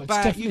you got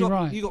bad.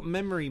 Right. You got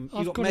memory.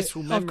 You got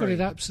metal memory. I've got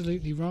it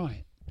absolutely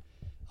right.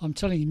 I'm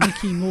telling you,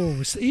 Nicky Moore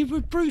was.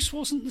 Bruce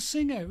wasn't the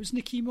singer. It was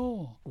Nicky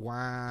Moore.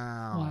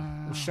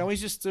 Wow. Well, shall we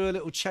just do a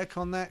little check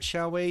on that?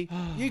 Shall we?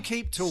 You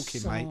keep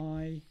talking,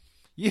 mate.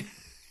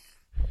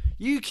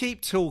 You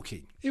keep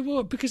talking. It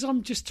was because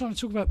I'm just trying to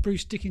talk about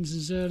Bruce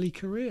Dickinson's early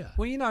career.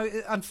 Well,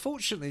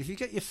 unfortunately, if you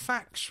get your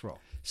facts wrong.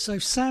 So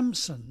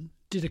Samson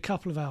did a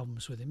couple of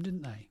albums with him,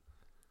 didn't they?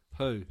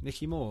 Who?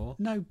 Nicky Moore?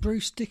 No,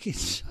 Bruce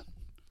Dickinson.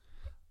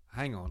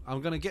 Hang on.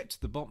 I'm going to get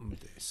to the bottom of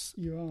this.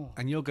 You are.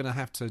 And you're going to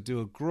have to do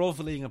a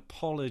grovelling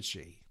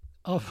apology.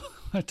 Oh,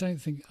 I don't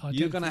think...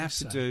 You're going to have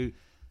to do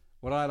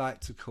what I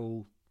like to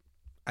call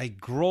a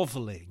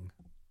grovelling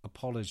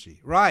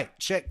apology. Right,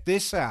 check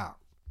this out.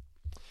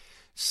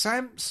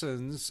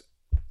 Samson's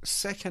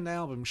second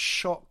album,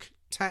 Shock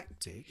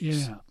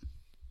Tactics,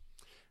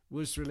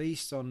 was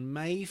released on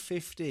May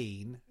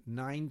 15,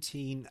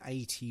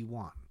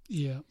 1981.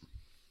 Yeah.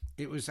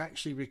 It was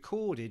actually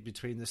recorded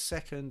between the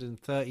 2nd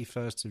and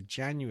 31st of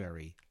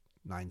January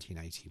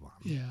 1981.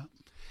 Yeah.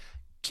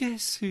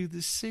 Guess who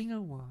the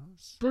singer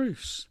was?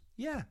 Bruce.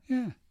 Yeah.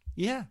 Yeah.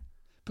 Yeah.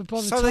 But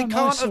by the so time they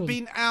can't have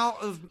been out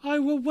of...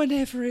 Oh, well,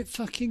 whenever it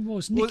fucking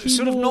was.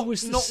 Nicky Moore not,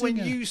 was the not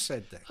singer. When you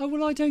said that. Oh,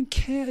 well, I don't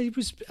care. He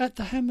was at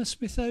the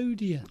Hammersmith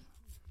Odeon.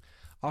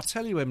 I'll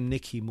tell you when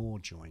Nicky Moore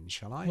joined,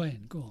 shall I?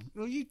 When? Go on.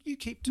 Well, you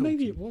keep talking.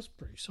 Maybe it was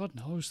Bruce. I don't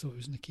know. I always thought it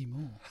was Nicky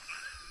Moore.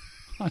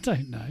 I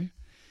don't know.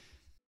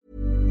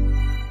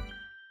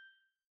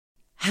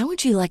 How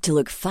would you like to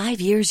look 5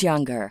 years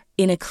younger?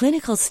 In a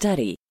clinical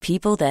study,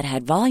 people that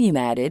had volume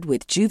added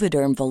with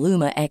Juvederm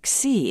Voluma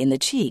XC in the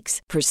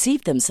cheeks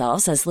perceived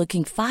themselves as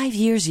looking 5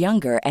 years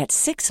younger at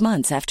 6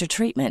 months after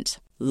treatment.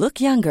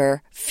 Look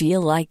younger, feel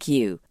like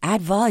you.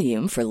 Add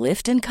volume for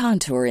lift and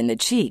contour in the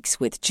cheeks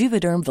with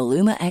Juvederm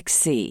Voluma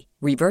XC.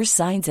 Reverse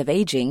signs of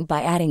aging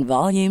by adding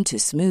volume to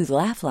smooth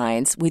laugh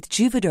lines with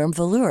Juvederm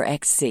Volure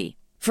XC.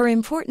 For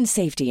important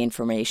safety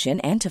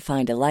information and to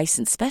find a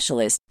licensed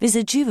specialist,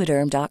 visit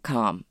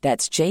Juvederm.com.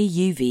 That's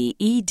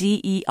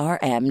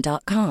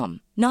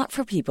JUVEDERM.com. Not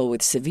for people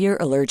with severe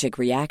allergic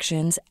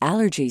reactions,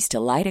 allergies to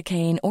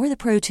lidocaine, or the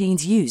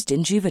proteins used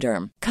in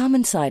Juvederm.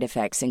 Common side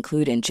effects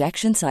include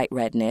injection site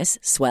redness,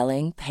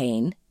 swelling,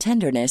 pain,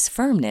 tenderness,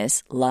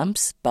 firmness,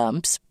 lumps,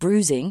 bumps,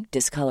 bruising,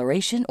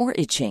 discoloration, or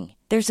itching.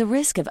 There's a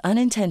risk of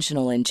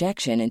unintentional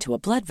injection into a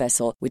blood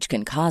vessel, which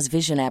can cause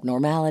vision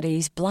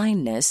abnormalities,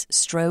 blindness,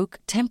 stroke,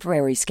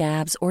 temporary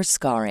scabs, or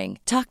scarring.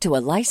 Talk to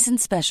a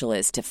licensed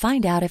specialist to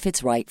find out if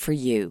it's right for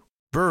you.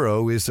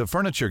 Burrow is a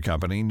furniture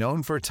company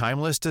known for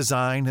timeless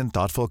design and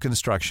thoughtful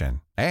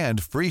construction,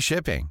 and free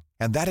shipping,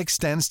 and that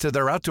extends to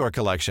their outdoor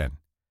collection.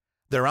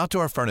 Their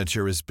outdoor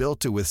furniture is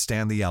built to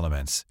withstand the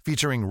elements,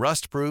 featuring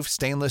rust-proof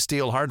stainless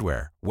steel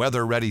hardware,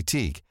 weather-ready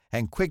teak,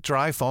 and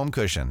quick-dry foam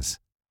cushions.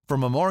 For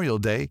Memorial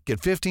Day,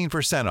 get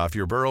 15% off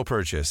your Burrow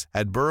purchase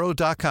at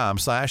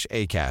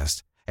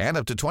burrow.com/ACAST and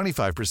up to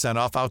 25%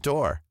 off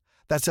outdoor.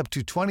 That's up to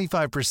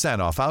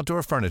 25% off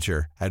outdoor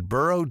furniture at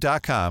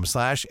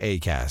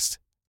burrow.com/ACAST.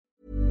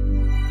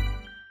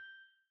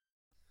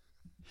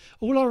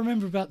 All I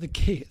remember about the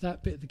gig,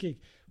 that bit of the gig,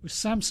 was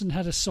Samson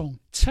had a song.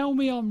 Tell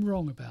me I'm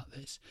wrong about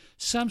this.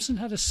 Samson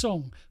had a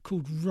song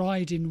called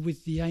 "Riding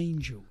with the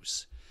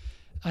Angels,"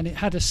 and it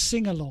had a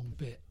sing-along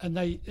bit, and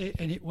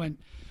it went,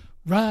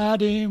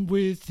 "Riding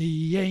with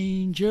the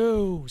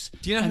Angels."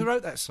 Do you know who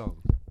wrote that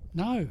song?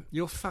 No.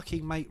 Your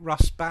fucking mate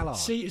Russ Ballard.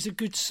 See, it's a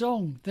good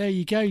song. There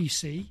you go, you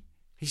see.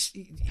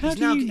 How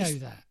do you know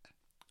that?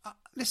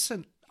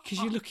 Listen.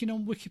 Because you're looking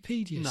on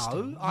Wikipedia.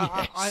 No,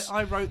 yes.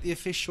 I wrote the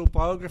official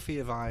biography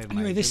of Iron Maiden.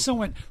 Anyway, this song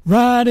went,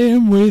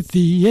 "Riding with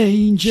the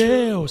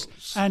Angels."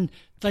 And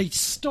they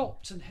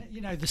stopped and,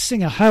 the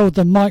singer held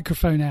the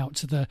microphone out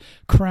to the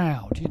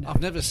crowd. I've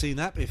never seen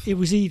that before. It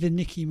was either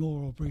Nicky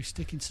Moore or Bruce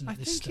Dickinson at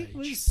this stage. I think it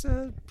was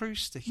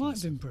Bruce Dickinson. Might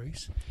have been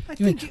Bruce. I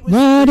think it was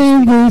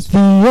 "Riding with the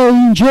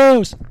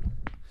Angels."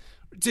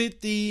 Did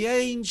the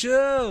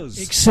Angels?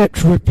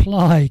 Except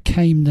reply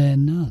came there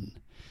none.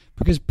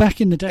 Because back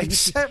in the day...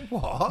 Except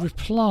what?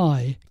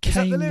 Reply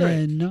came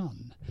there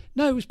none.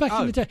 No, it was back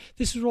in the day.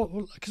 This is what...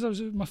 Because I was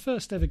at my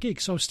first ever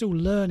gig, so I was still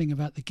learning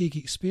about the gig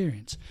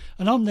experience.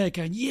 And I'm there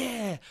going,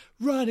 yeah,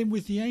 riding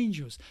with the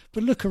Angels.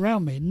 But look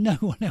around me, and no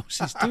one else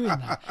is doing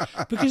that.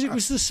 Because it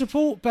was the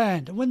support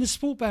band. And when the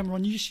support band were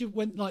on, you just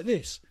went like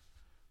this.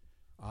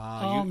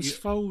 Arms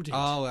folded.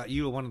 Oh,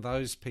 you were one of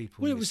those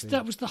people. Well,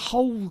 that was the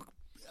whole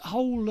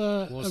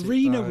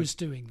arena was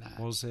doing that.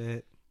 Was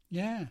it?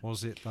 Yeah.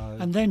 Was it though?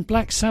 And then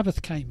Black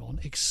Sabbath came on,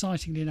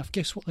 excitingly enough.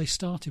 Guess what they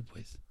started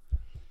with?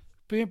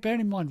 Bear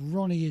in mind,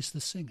 Ronnie is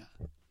the singer.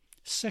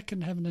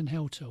 Second Heaven and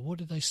Hell Tour. What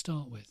did they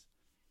start with?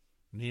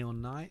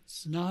 Neon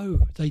Knights?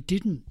 No, they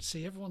didn't.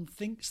 See, everyone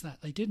thinks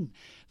that. They didn't.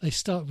 They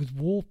started with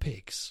War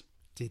Pigs.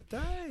 Did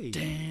they?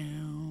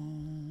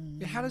 Down.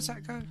 Yeah, how does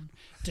that go?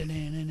 Get the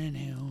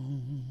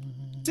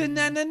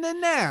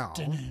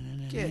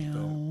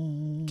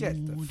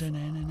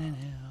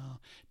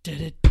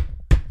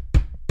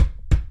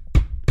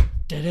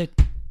Did it?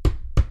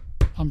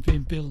 I'm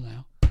being Bill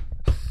now.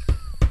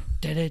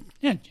 Did it?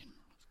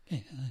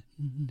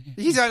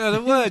 You don't know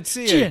the words,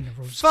 do you?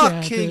 Generals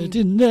fucking gathered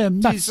in their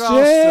masses,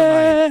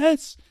 disaster,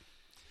 mate.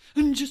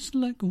 And just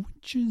like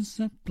witches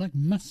up like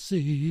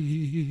masses.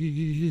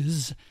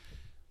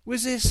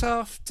 Was this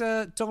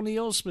after Donny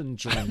Osmond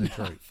joined the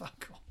group?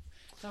 Fuck off.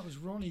 That was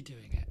Ronnie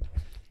doing it.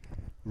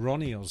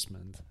 Ronnie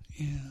Osmond.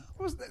 Yeah.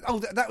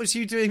 That was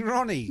you doing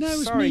Ronnie. No, it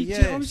was Sorry, me.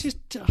 yes. I was just.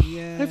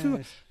 Yes.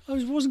 I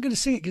wasn't going to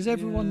sing it because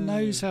everyone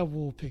knows how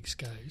War Pigs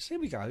goes. Here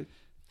we go.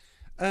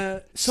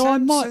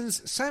 So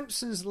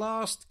Samson's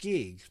last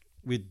gig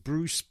with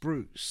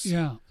Bruce.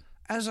 Yeah.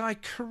 As I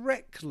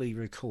correctly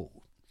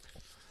recall,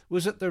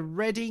 was at the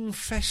Reading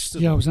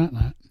Festival. Yeah, I was at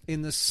that.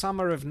 In the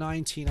summer of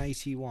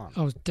 1981.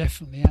 I was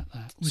definitely at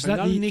that. Was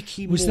that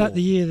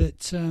the year that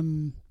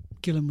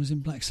Gillan was in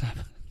Black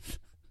Sabbath?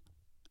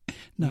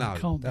 No, it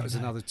can't be. That was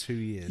another 2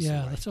 years.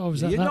 Yeah, away. I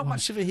was at You're that not one.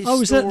 much of a historian. I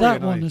was at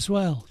that one as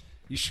well.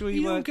 You sure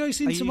you were? It all goes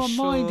into my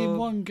mind in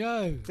one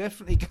go.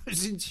 Definitely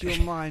goes into your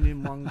mind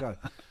in one go.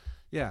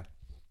 Yeah.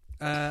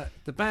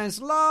 The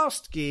band's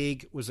last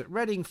gig was at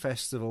Reading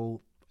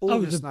Festival,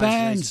 August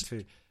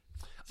 1982.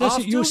 That's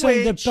it. You're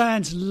saying the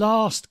band's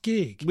last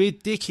gig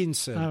with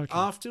Dickinson. Oh, okay.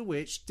 After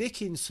which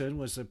Dickinson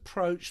was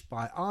approached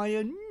by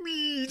Iron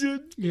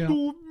Maiden. Yeah.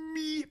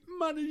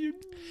 Money.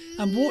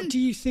 And what do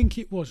you think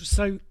it was?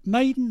 So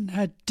Maiden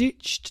had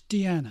ditched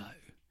Di'Anno,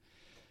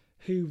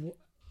 who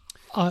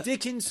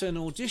Dickinson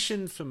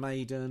auditioned for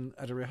Maiden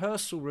at a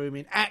rehearsal room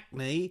in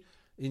Hackney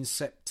in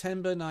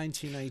September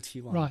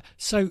 1981. Right.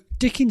 So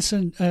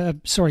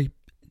Di'Anno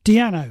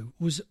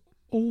was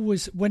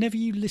always, whenever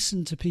you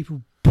listen to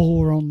people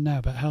bore on now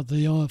about how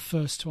the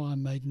first two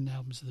Iron Maiden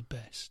albums are the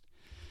best,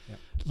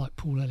 like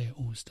Paul Elliott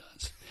always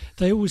does.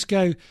 They always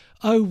go,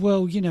 oh,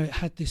 well, you know, it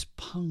had this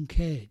punk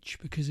edge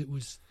because it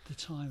was the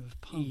time of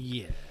punk.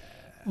 Yeah.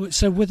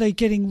 So were they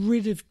getting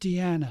rid of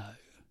Di'Anno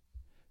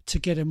to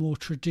get a more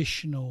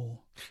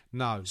traditional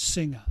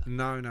singer?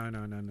 No.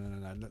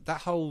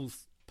 That whole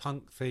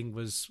punk thing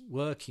was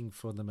working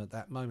for them at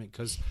that moment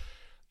because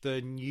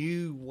the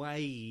new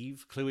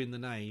wave, clue in the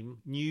name,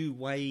 new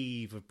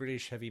wave of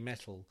British heavy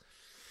metal,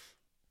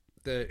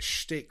 the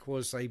shtick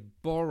was they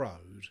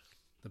borrowed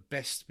the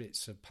best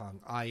bits of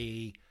punk,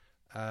 i.e.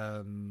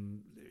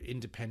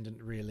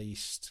 independent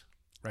released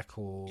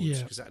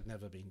records, because that had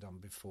never been done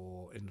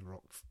before in the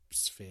rock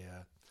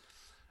sphere.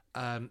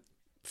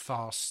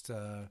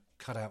 Faster,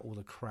 cut out all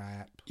the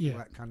crap, all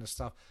that kind of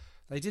stuff.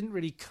 They didn't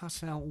really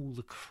cut out all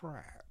the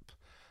crap,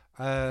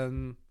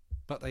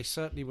 but they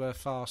certainly were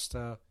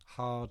faster,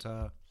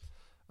 harder,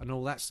 and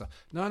all that stuff.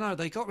 No,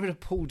 they got rid of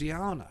Paul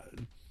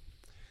Di'Anno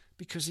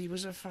because he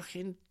was a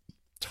fucking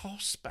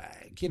toss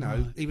bag. You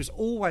know, he was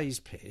always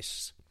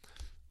pissed,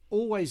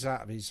 always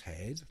out of his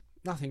head.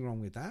 Nothing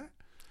wrong with that.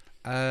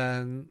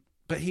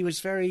 But he was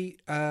very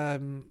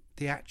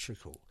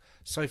theatrical.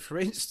 So, for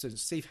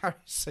instance, Steve Harris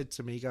said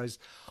to me, he goes,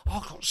 I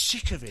got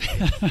sick of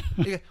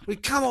it.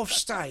 We'd come off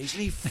stage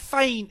and he'd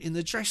faint in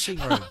the dressing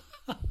room.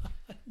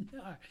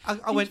 No,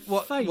 I went,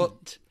 what?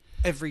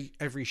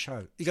 Every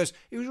show. He goes,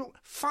 it was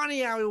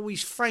funny how he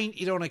always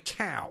fainted on a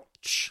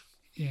couch.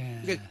 Yeah.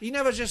 He goes, he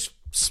never just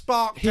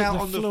sparked Hit out the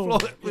on the floor.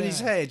 floor with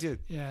his head.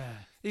 Yeah.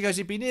 He goes,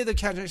 he'd be near the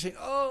couch and he'd say,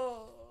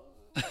 oh.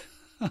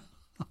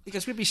 He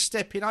goes, we'd be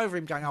stepping over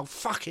him going, oh,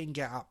 fucking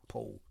get up,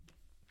 Paul.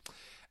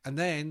 And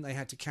then they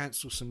had to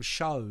cancel some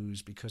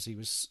shows because he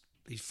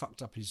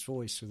fucked up his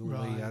voice with all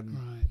the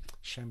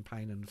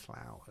champagne and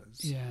flowers.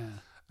 Yeah.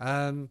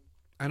 And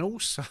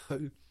also,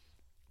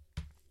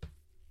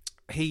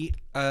 he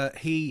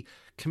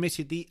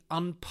committed the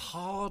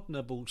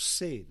unpardonable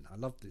sin. I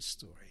love this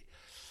story.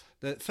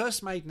 The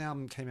first Maiden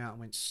album came out and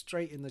went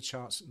straight in the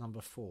charts at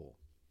number 4.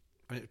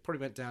 I mean, it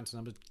probably went down to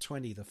number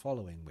 20 the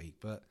following week,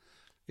 but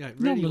you know, it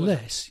really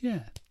nonetheless,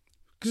 good.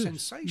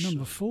 Sensational.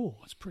 Number 4.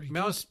 It's pretty good.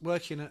 I was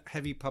working at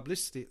Heavy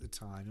Publicity at the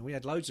time, and we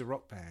had loads of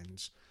rock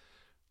bands.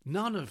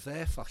 None of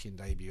their fucking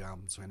debut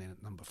albums went in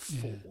at number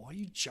 4. Yeah. Are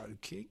you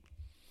joking?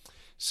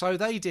 So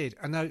they did,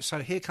 and so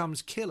here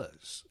comes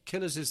Killers.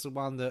 Killers is the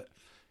one that,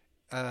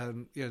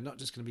 not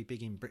just going to be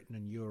big in Britain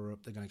and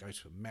Europe. They're going to go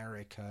to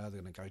America.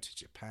 They're going to go to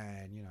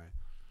Japan. You know,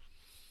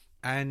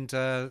 and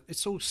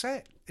it's all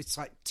set. It's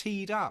like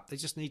teed up. They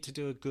just need to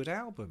do a good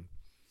album.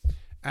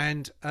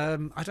 And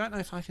I don't know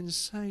if I can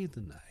say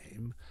the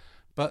name,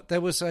 but there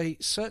was a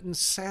certain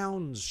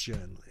sounds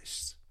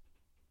journalist,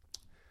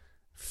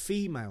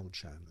 female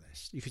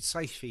journalist. You could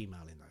say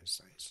female in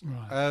those days.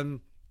 Right.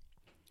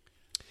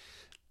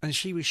 And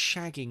she was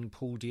shagging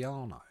Paul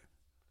Di'Anno.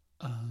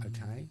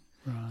 Okay.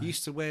 Right. He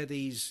used to wear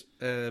these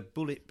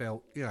bullet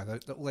belt,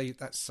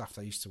 that stuff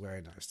they used to wear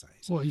in those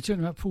days. What, are you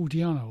talking about Paul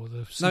Di'Anno or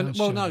the No,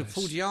 journalist?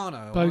 Paul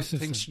Di'Anno. Both one of thing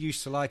them. she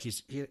used to like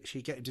is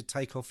she'd get him to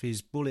take off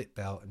his bullet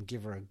belt and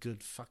give her a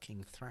good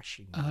fucking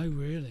thrashing. Oh,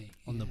 really?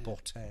 On the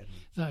bottom.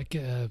 That'd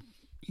get her,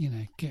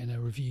 getting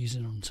her reviews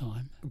in on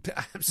time.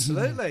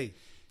 Absolutely.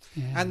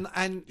 Yeah.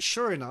 And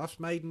sure enough,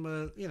 Maiden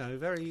were,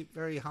 very,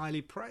 very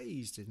highly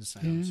praised in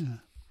sounds. Yeah.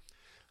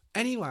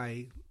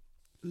 Anyway,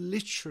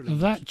 literally...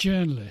 That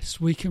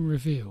journalist, we can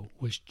reveal,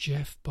 was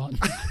Jeff Button.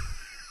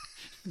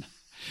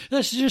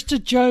 That's just a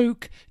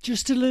joke.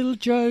 Just a little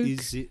joke.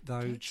 Is it though,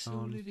 That's John?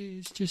 all it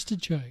is. Just a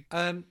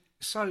joke.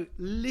 So,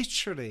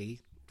 literally,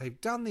 they've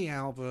done the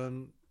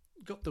album,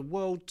 got the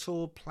world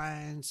tour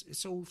plans.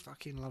 It's all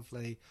fucking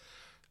lovely.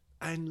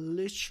 And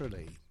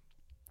literally,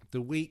 the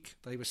week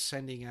they were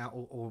sending out,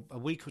 or a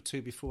week or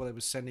two before they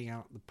were sending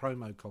out the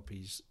promo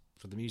copies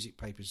for the music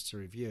papers to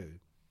review,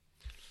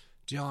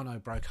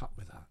 Di'Anno broke up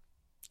with her.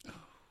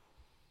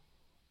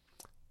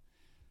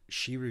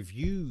 She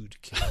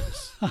reviewed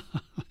Killers.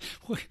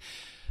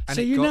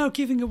 So you're now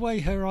giving away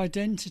her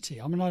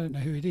identity. I mean, I don't know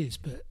who it is,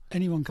 but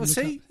anyone can look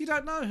up. You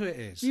don't know who it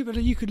is. Yeah, but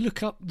you could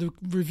look up the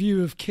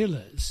review of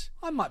Killers.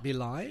 I might be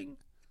lying.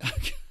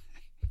 Okay.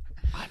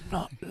 I'm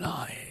not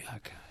lying.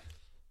 Okay.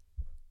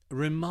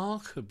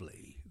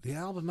 Remarkably, the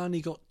album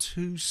only got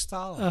 2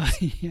 stars.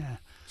 Yeah.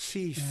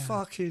 She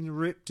fucking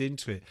ripped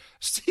into it.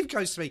 Steve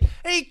goes to me,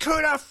 he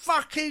could have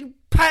fucking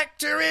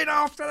packed her in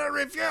after the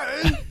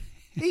review.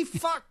 He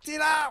fucked it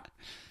up.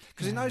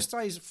 Because in those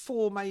days,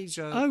 4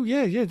 major... Oh,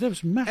 yeah, there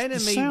was massive...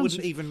 Enemy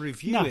wouldn't even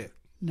review it.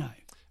 No.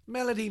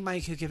 Melody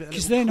Maker give it a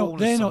because little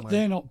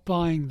they're not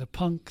buying the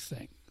punk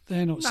thing.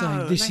 They're not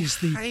saying this is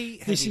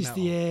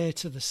the heir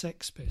to the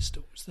Sex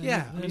Pistols.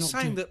 They're not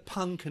saying that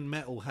punk and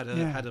metal had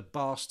a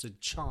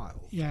bastard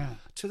child. Yeah.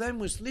 To them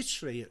was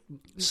literally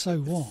so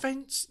what?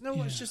 Offense.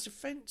 No, it's just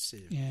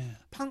offensive. Yeah.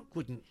 Punk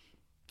wouldn't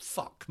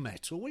fuck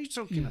metal. What are you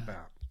talking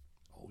about?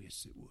 Oh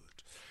yes, it would.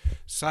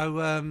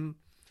 So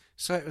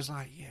it was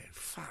like,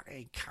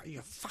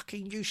 you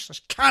fucking useless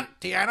cunt,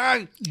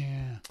 Di'Anno.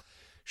 Yeah.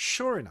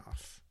 Sure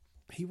enough,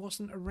 he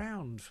wasn't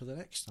around for the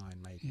next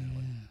Iron Maiden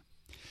album.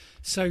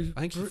 So I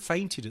think he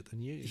fainted at the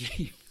news.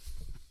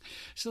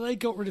 So they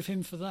got rid of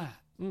him for that.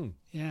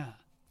 Yeah.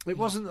 It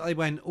wasn't that they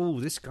went, oh,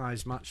 this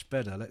guy's much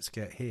better, let's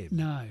get him.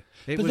 No.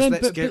 It was,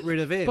 let's get rid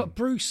of him. But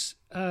Bruce,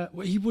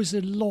 he was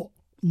a lot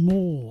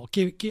more.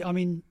 I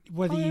mean,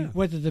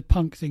 whether the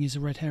punk thing is a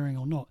red herring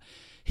or not,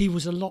 he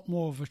was a lot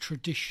more of a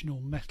traditional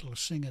metal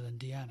singer than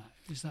Di'Anno.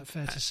 Is that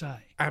fair to say?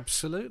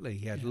 Absolutely.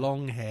 He had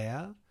long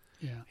hair.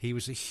 Yeah. He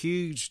was a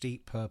huge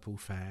Deep Purple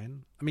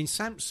fan. I mean,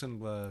 Samson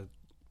were...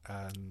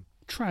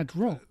 trad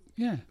rock,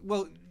 yeah.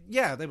 Well,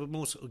 yeah, they were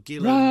more sort of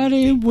Gillan.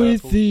 Running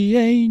with the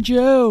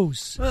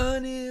Angels.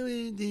 Running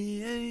with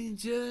the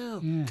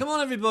Angels. Yeah. Come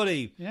on,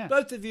 everybody. Yeah.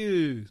 Both of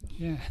you.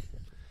 Yeah.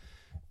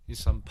 In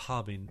some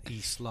pub in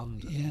East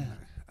London.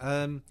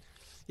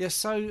 Yeah.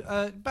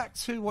 So back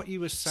to what you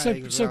were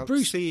saying about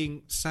Bruce,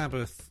 seeing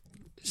Sabbath.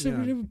 So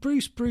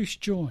Bruce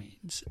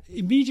joins,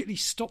 immediately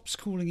stops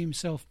calling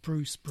himself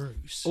Bruce.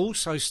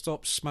 Also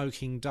stopped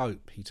smoking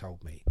dope, he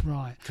told me.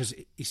 Right. Because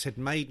he said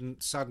Maiden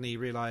suddenly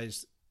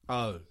realised,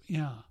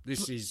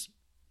 this is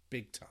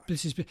big time.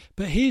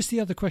 But here's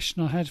the other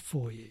question I had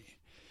for you.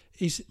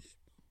 Is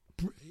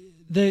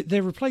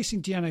they're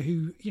replacing Di'Anno,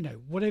 who,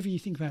 whatever you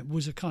think about,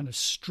 was a kind of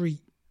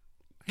street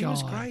guy. He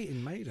was great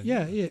in Maiden.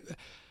 Yeah.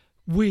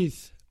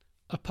 With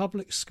a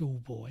public school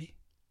boy.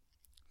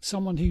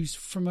 Someone who's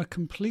from a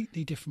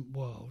completely different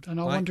world,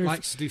 and I wonder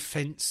likes to do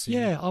fencing.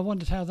 Yeah, I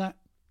wondered how that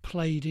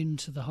played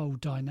into the whole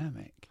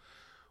dynamic.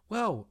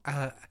 Well,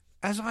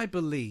 as I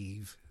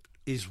believe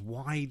is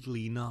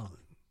widely known.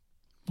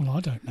 Well, I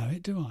don't know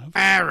it, do I?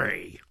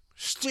 Harry,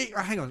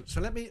 hang on. So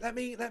let me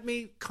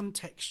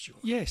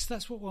contextualize. Yes,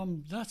 that's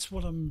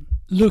what I'm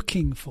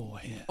looking for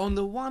here. On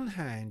the one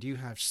hand, you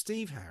have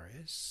Steve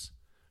Harris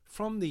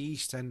from the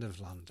East End of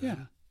London.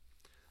 Yeah.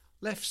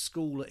 Left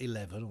school at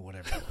 11 or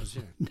whatever it was.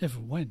 Never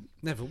went,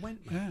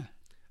 mate.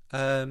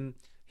 Yeah.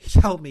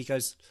 He told me, he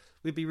goes,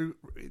 we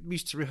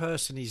used to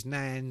rehearse in his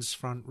nan's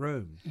front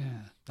room.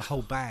 Yeah. The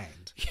whole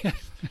band. Yeah.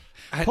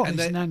 And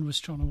his nan was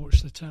trying to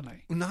watch the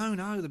telly.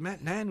 No, the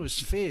nan was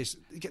fierce.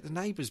 You get the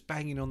neighbours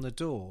banging on the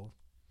door,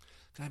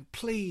 going,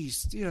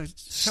 please,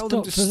 tell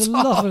them to stop. For the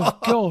love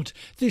of God,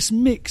 this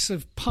mix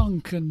of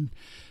punk and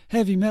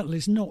heavy metal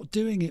is not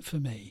doing it for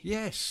me.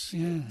 Yes.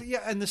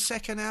 Yeah. And the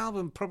second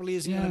album probably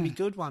isn't going to be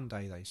good one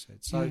day, they said.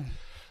 So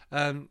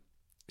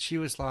she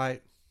was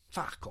like,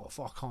 fuck off,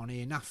 I can't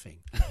hear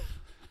nothing.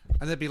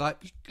 And they'd be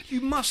like,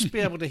 you must be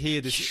able to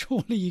hear this.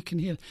 Surely you can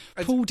hear.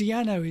 Paul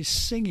Di'Anno is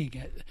singing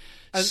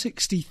at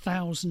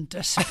 60,000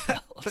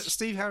 decibels. But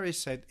Steve Harris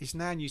said his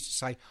nan used to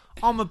say,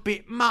 I'm a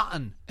bit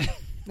mutton.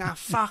 Now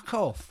fuck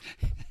off.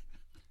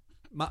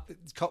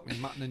 Cockney,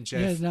 Mutton and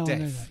Jeff. Yeah, no, deaf.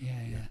 I know that.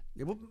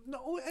 Yeah. Well,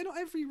 not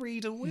every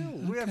reader will. Yeah,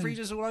 okay. We have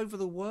readers all over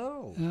the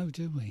world. Oh,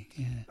 do we?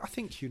 Yeah. I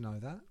think you know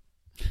that.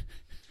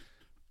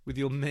 With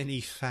your many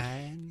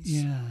fans.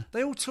 Yeah.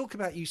 They all talk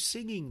about you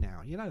singing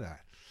now. You know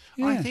that.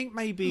 Yeah. I think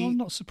maybe. I'm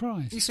not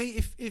surprised. You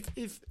see,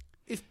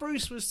 if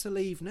Bruce was to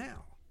leave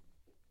now,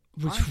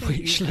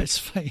 which let's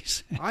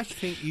face it, I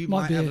think you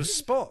might have a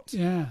spot.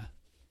 Yeah.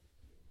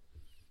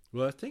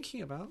 Worth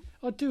thinking about.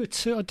 I'd do a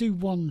tour. I'd do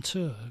one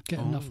tour. Get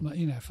enough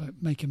money. If I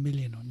make $1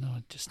 million or not,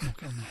 I'd just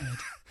knock it on the head.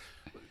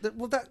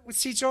 Well,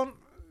 see, John,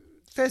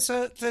 there's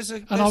a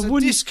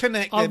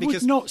disconnect there. I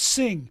would not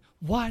sing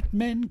 "White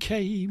Men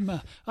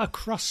Came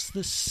Across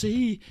the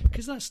Sea"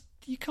 because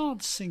you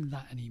can't sing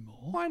that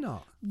anymore. Why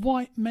not?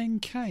 White men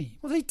came.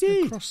 Well, they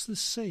did across the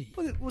sea.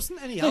 Well, it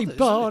wasn't any others. They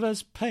brought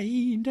us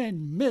pain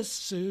and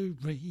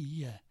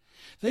misery.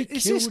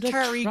 Is this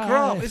Cary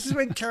Grant? This is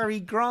when Cary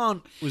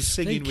Grant was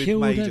singing with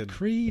Maiden. They killed a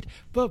creed,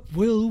 but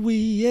will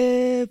we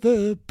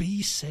ever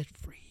be set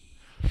free?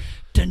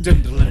 Running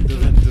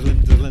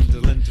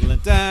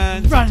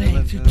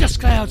through dust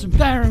clouds and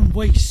barren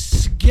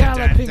wastes,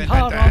 galloping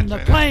hard on the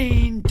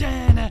plain.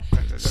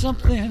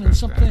 Something and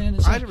something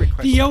and something.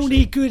 The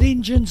only good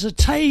engines are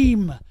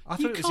tame. I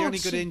thought it was the only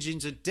good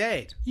engines are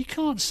dead. You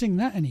can't sing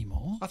that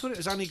anymore. I thought it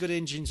was only good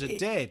engines are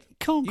dead.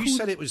 You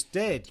said it was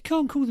dead. You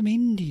can't call them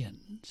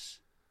Indians.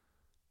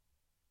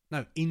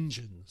 No,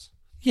 engines.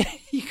 Yeah,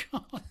 you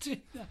can't do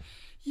that.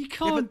 You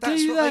can't but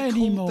that's do what that they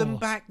anymore. Called them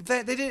back.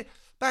 They did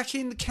back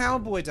in the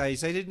cowboy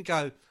days. They didn't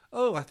go,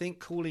 oh, I think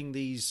calling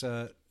these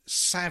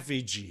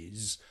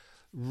savages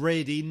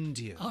Red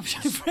Indians.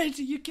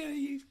 You're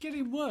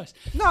getting worse.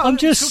 No, I'm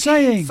just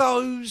saying.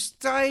 Those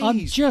days. I'm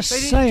just they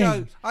didn't saying.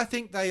 Go, I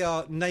think they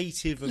are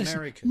Native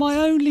Americans. My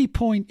only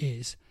point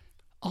is,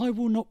 I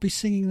will not be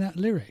singing that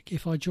lyric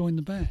if I join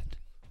the band.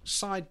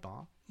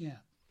 Sidebar. Yeah.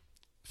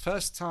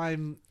 First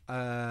time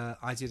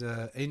I did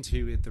an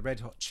interview with the Red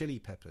Hot Chili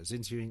Peppers,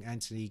 interviewing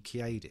Anthony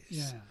Kiedis.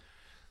 Yeah.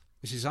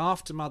 This is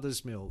after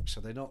Mother's Milk,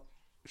 so they're not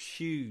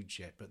huge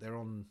yet, but they're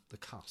on the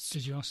cusp.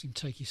 Did you ask him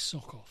to take his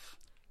sock off?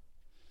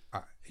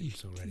 He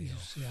was already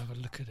off. Yeah, have a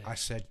look at it. I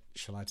said,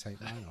 shall I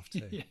take mine off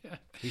too? Yeah.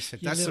 He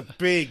said, that's a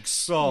big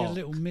sock. Your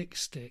little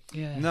mix stick,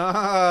 yeah.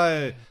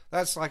 No,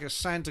 that's like a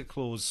Santa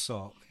Claus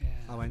sock. Yeah.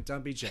 I went,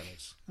 don't be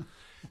jealous.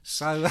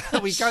 So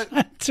we go.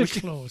 Santa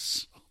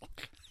Claus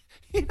sock.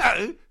 You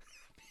know,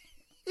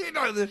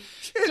 I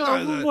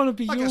wouldn't want to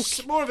be like your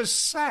more of a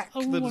sack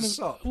than a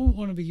sock. I wouldn't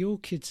want to be your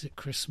kids at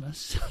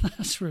Christmas.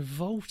 That's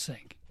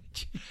revolting.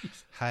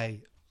 Jeez.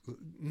 Hey,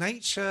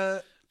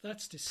 nature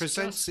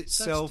presents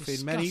itself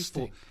in many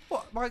forms.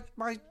 What?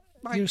 My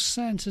You're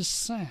Santa's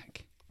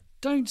sack.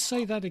 Don't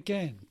say that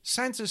again.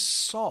 Santa's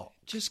sock.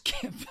 Just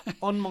get back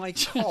on my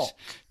cock.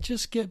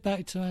 Just get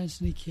back to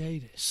Anthony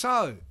Kiedis.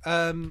 So,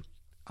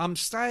 I'm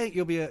staying.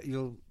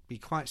 You'll be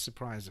quite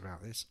surprised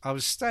about this. I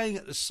was staying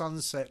at the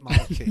Sunset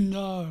Market.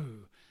 No.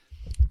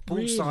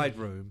 Poolside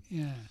room.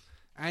 Yeah.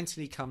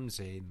 Anthony comes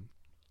in.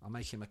 I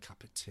make him a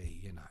cup of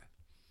tea,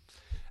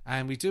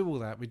 and we do all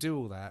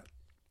that.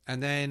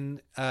 And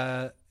then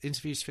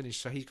interview's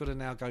finished, so he's got to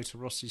now go to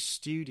Ross's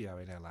studio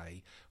in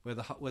LA,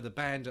 where the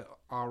band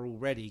are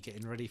already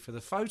getting ready for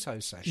the photo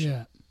session.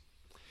 Yeah.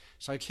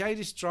 So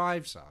Kiedis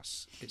drives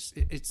us. It's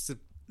the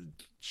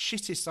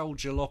shittest old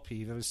jalopy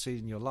you've ever seen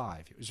in your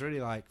life. It was really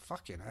like,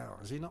 fucking hell,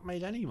 has he not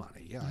made any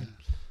money? Yeah.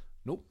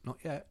 Nope, not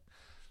yet.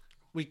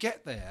 We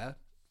get there,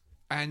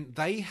 and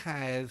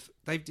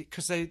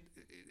because they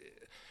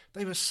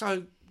were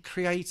so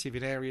creative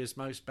in areas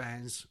most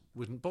bands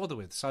wouldn't bother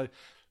with. So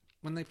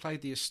when they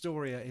played the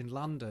Astoria in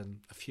London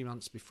a few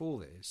months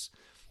before this,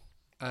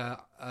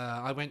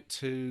 I went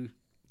to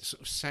the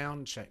sort of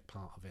sound check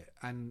part of it,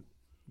 and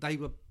they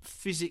were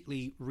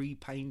physically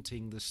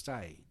repainting the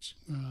stage,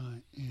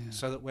 right? Yeah.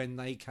 So that when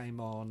they came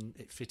on,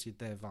 it fitted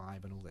their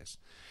vibe and all this.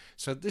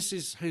 So this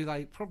is who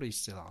they probably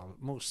still are,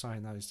 more so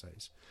in those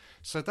days.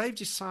 So they've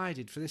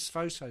decided for this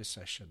photo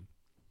session,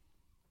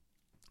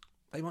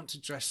 they want to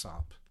dress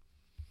up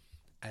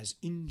as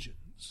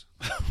Injuns,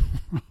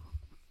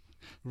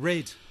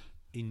 red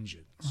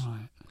Injuns.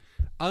 Right.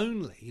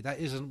 Only that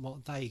isn't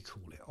what they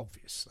call it,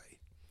 obviously.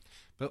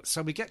 But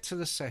so we get to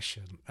the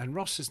session, and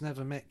Ross has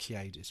never met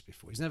Kiedis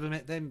before. He's never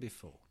met them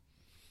before.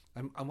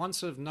 And one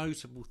sort of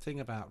notable thing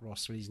about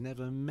Ross, when he's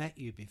never met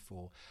you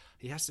before,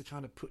 he has to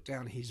kind of put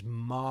down his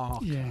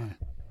marker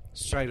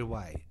straight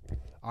away.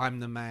 I'm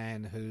the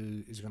man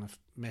who is going to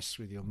mess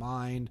with your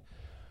mind.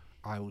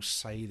 I will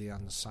say the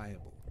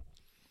unsayable.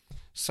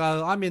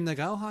 So I'm in there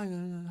going, oh,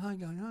 hi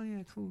guy, oh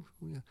yeah, cool.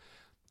 Yeah.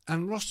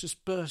 And Ross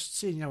just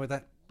bursts in, with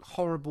that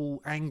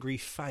horrible, angry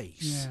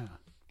face. Yeah.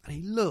 And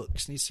he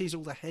looks and he sees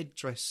all the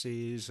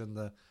headdresses and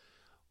the,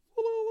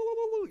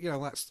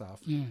 that stuff.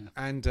 Yeah.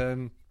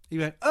 And he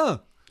went,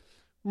 oh,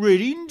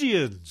 Red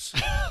Indians.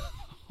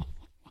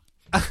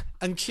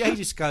 And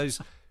Kiedis goes,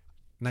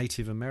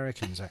 Native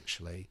Americans,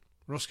 actually.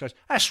 Ross goes,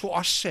 that's what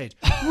I said,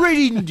 Red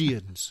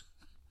Indians.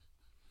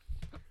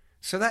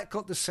 So that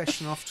got the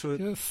session off to a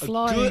good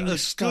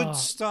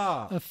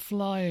start. A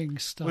flying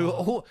start. We were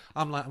all,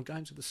 I'm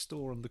going to the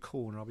store on the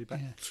corner. I'll be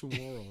back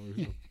tomorrow.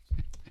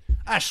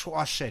 That's what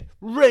I said.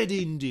 Red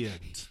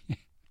Indians.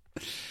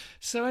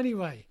 So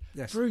anyway,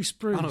 yes. Bruce.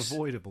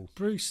 Unavoidable.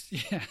 Bruce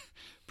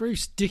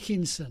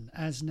Dickinson,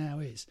 as now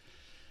is.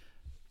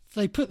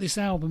 They put this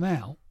album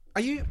out.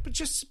 Are you, but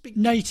just to be,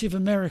 Native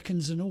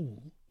Americans and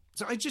all.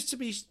 So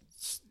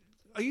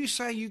are you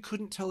saying you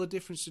couldn't tell the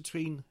difference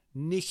between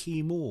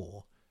Nicky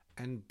Moore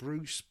and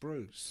Bruce?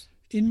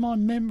 In my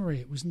memory,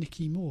 it was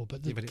Nicky Moore,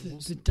 but the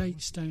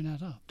dates don't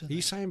add up, do they? Are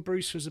you saying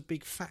Bruce was a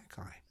big fat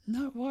guy?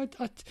 No,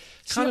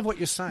 kind of what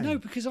you're saying. No,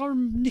 because I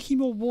remember Nicky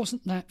Moore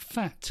wasn't that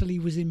fat till he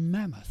was in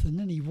Mammoth, and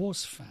then he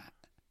was fat.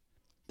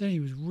 Then he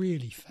was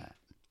really fat.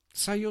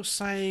 So you're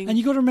saying... And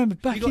you got to remember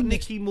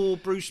Nicky Moore,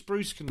 Bruce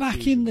confusion.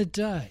 Back in the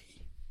day,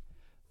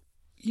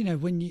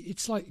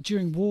 it's like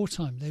during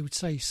wartime, they would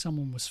say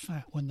someone was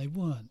fat when they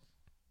weren't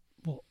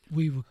what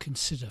we would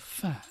consider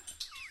fat.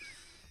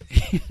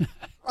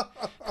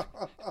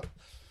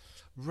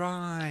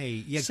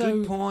 Right. Yeah, so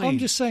good point. I'm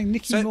just saying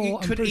Nicky Moore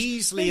it could and Bruce,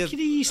 easily a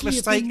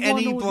mistake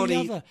anybody could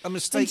have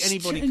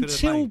made.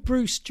 Until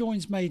Bruce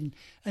joins Maiden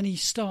and he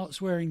starts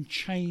wearing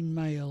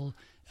chainmail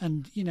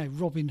and,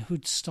 Robin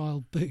Hood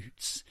style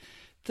boots,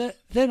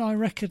 then I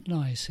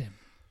recognise him.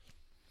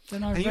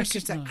 He used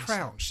to that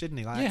crouch, didn't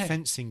he? Like a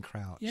fencing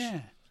crouch.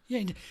 Yeah.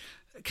 Yeah.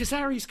 Because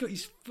Harry's got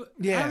his foot.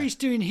 Yeah. Harry's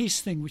doing his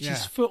thing, which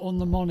is foot on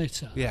the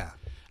monitor. Yeah.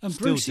 And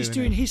Bruce is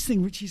doing his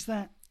thing, which is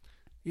that.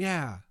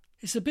 Yeah.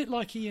 It's a bit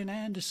like Ian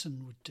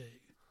Anderson would do.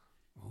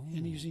 Ooh.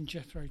 And he was in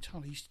Jethro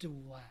Tull. He used to do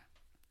all that.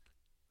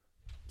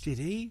 Did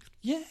he?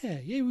 Yeah.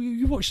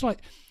 You watch sort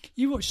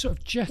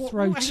of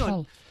Jethro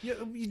Tull.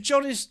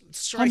 John is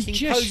striking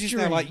poses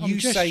now like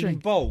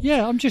Usain Bolt.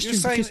 Yeah, I'm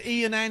gesturing. You're saying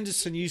Ian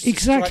Anderson used to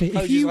strike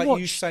poses like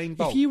Usain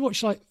Bolt. If you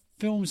watch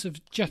films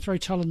of Jethro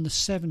Tull in the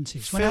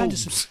 70s, when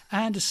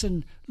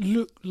Anderson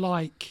looked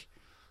like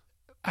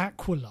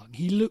Aqualung,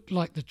 he looked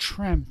like the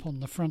tramp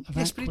on the front of Aqualung.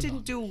 Yes, but he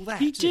didn't do all that.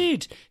 He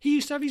did. He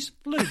used to have his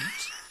flute.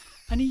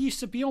 And he used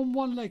to be on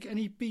one leg, and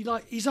he'd be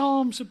like, his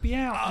arms would be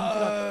out,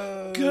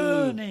 and he'd be like,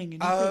 gurning.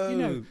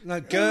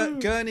 And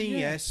gurning,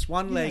 yes.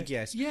 One leg,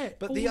 yes. Yeah,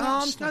 but the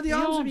arms, the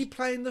arms would be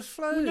playing the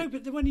flute. Well, no,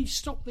 but when he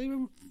stopped the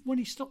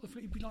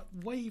flute, he'd be like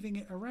waving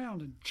it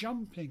around and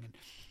jumping.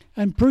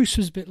 And Bruce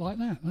was a bit like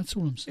that. That's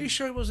all I'm saying. Are you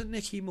sure it wasn't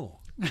Nicky Moore?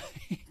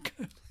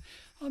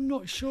 I'm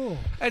not sure.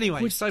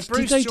 Anyway, so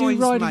Bruce did they joins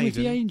do Riding Maiden. with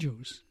the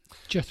Angels?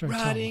 Jethro Tull.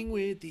 Riding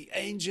with the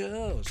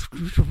angels.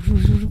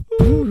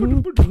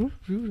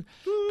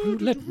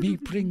 Let me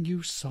bring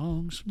you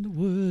songs from the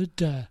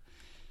wood.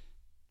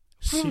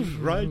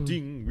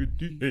 Riding with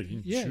the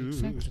angels. Yeah,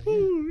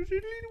 exactly. Yeah.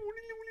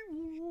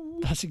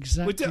 That's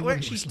exactly We're what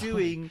actually it was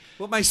doing like.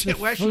 what makes it.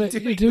 We're actually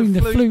You're doing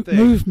the flute thing.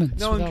 movements.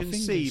 No with one our can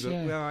fingers, see, but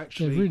yeah. we are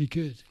actually They're really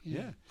good.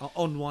 Yeah,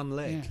 on one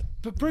leg. Yeah.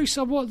 But Bruce,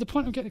 what the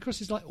point I'm getting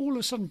across is like all of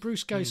a sudden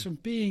Bruce goes from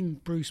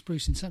being Bruce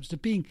in Sampson to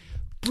being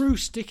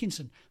Bruce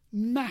Dickinson.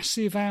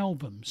 Massive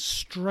album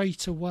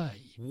straight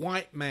away.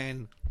 White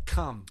man,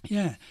 come.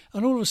 Yeah,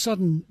 and all of a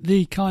sudden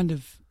the kind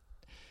of,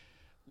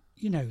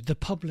 the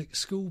public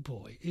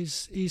schoolboy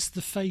is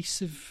the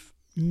face of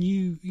the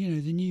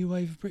new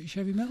wave of British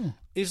heavy metal.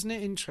 Isn't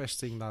it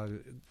interesting though?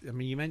 I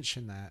mean, you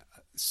mentioned that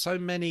so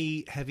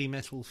many heavy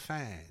metal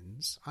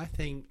fans. I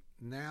think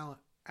now,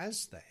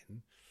 as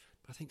then,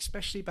 I think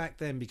especially back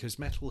then, because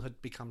metal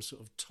had become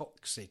sort of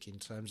toxic in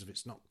terms of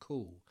it's not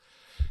cool.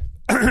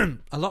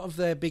 A lot of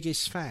their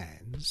biggest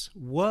fans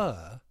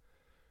were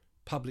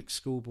public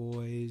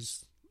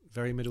schoolboys,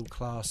 very middle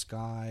class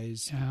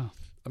guys. Yeah.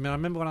 I mean, I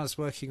remember when I was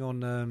working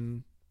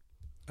on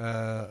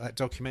that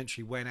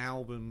documentary When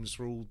Albums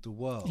Ruled the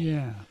World.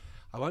 Yeah.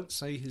 I won't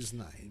say his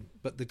name,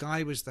 but the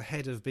guy was the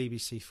head of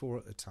BBC 4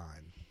 at the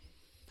time.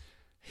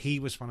 He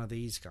was one of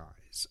these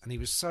guys, and he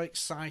was so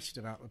excited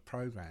about the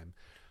programme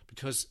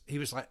because he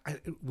was like,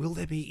 will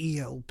there be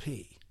ELP?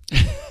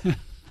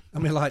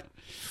 And we're like,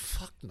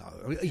 fuck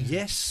no.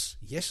 Yes,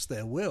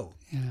 there will.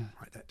 Yeah.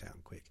 Write that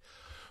down quick.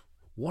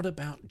 What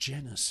about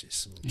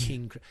Genesis and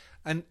King?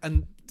 And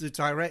the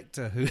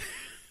director,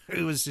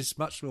 who was this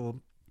much more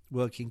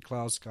working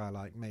class guy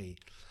like me,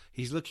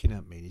 he's looking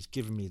at me and he's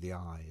giving me the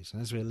eyes.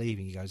 And as we're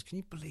leaving, he goes, "Can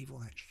you believe all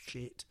that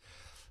shit?"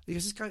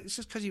 Because this guy, it's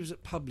just because he was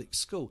at public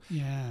school.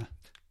 Yeah.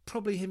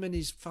 Probably him and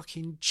his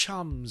fucking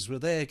chums were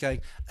there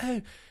going,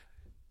 "Oh,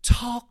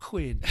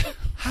 Tarquin,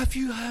 have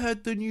you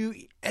heard the new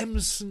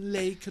Emerson,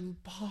 Lake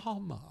and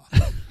Palmer?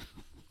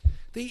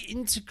 They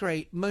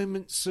integrate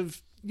moments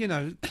of,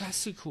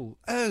 classical.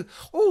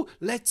 Oh,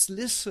 let's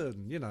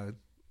listen,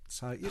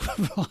 So,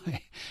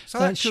 Right. So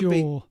That's that could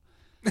your...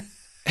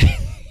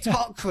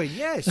 Tarquin,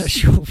 yes.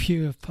 That's your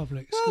view of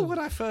public school. Well, when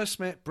I first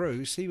met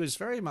Bruce, he was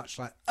very much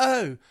like,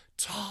 "Oh,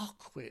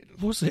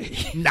 Tarquin." Was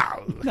he?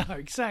 No. No,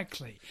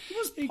 exactly. He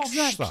was posh,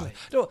 exactly.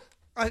 though.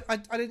 No, I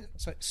didn't.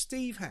 So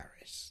Steve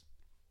Harris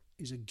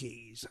is a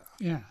geezer.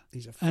 Yeah.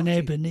 He's an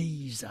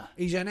Ebenezer.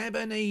 He's an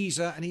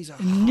Ebenezer, and he's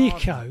a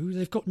Nico.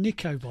 They've got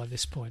Nico by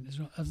this point as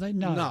well. Have they?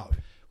 No.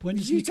 When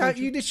does you Nico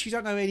you literally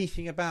don't know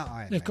anything about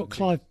Iron They've Man, got do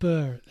Clive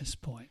Burr at this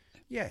point.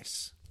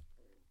 Yes.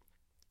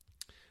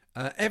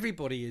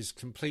 Everybody is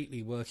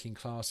completely working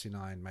class in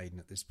Iron Maiden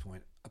at this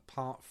point,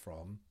 apart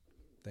from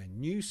their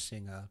new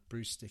singer,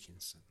 Bruce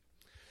Dickinson.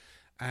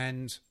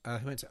 And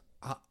who went to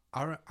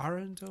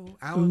Arundel?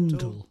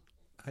 Oundle.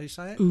 How do you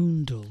say it?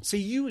 Oundle. See,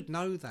 you would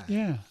know that.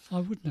 Yeah, I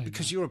would know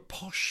Because that. you're a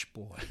posh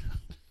boy.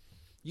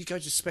 You go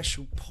to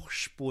special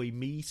posh boy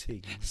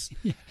meetings.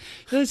 Yeah.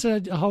 There's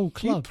a whole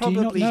club. Do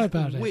you not know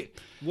about it?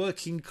 Whip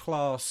working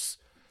class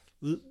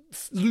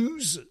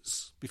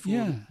losers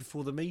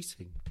before the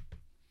meeting.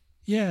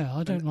 Yeah,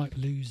 I don't like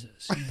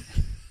losers.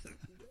 Yeah.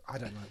 I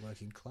don't like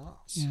working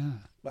class. Yeah.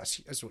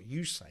 That's what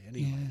you say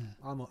anyway.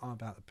 Yeah. I'm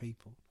about the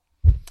people.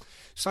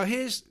 So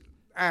here's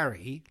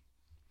Harry,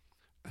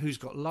 who's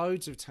got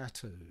loads of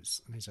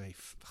tattoos and is a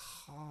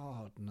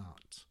hard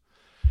nut.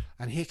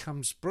 And here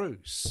comes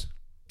Bruce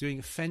doing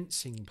a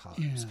fencing pose.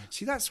 Yeah.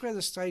 See, that's where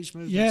the stage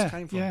movements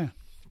came from. Yeah.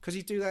 Because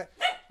he'd do that.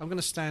 I'm going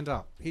to stand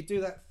up. He'd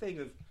do that thing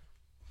of,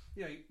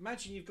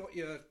 imagine you've got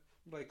your,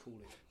 what do they call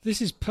it?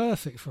 This is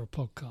perfect for a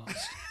podcast.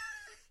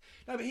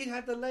 No, but he'd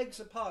have the legs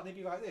apart and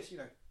he'd be like this,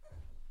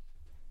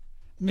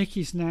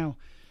 Mickey's now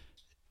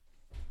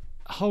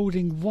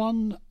holding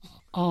one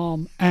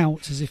arm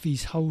out as if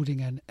he's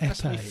holding an épée.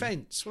 That's my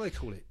fence. What do they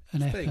call it?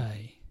 An Thing.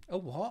 épée. A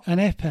what? An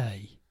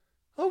épée.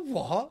 A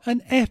what?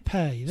 An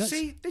épée. That's...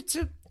 See,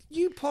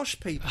 you posh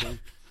people,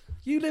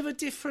 you live a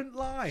different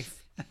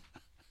life.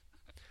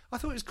 I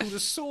thought it was called a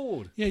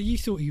sword. Yeah, you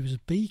thought he was a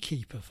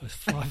beekeeper for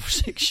 5 or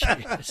 6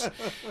 years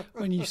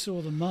when you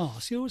saw the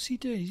mask. What's he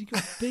doing? He's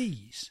got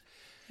bees.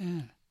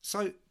 Yeah.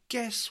 So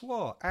guess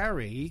what?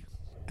 Harry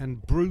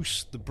and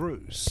Bruce the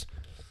Bruce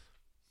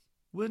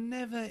were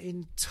never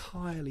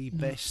entirely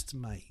best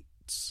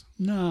mates.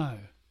 No.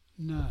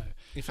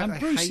 In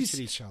fact, they hated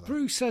each other.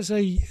 Bruce has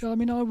I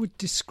would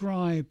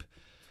describe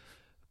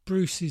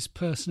Bruce's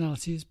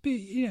personality as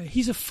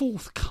he's a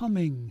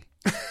forthcoming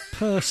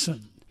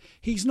person.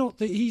 He's not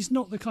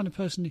the kind of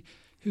person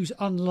who's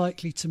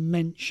unlikely to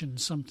mention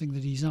something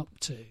that he's up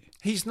to.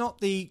 He's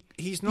not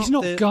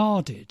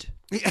guarded.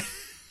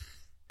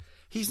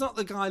 He's not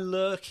the guy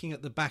lurking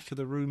at the back of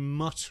the room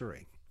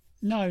muttering.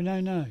 No.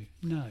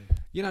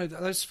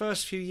 Those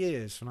first few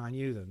years when I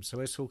knew them, so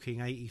we're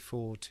talking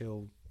 84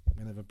 till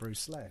whenever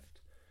Bruce left.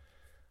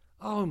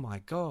 Oh my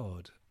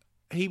God.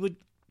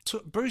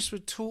 Bruce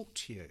would talk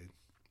to you,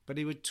 but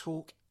he would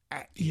talk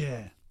at you.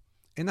 Yeah.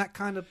 In that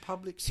kind of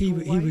public school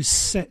way. He was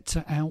set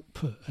to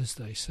output, as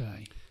they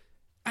say.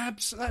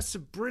 That's a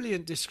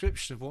brilliant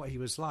description of what he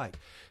was like.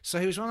 So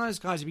he was one of those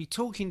guys, he'd be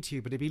talking to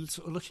you, but he'd be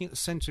sort of looking at the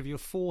centre of your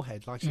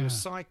forehead like you're a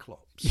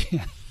cyclops.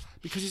 Yeah.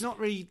 Because he's not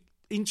really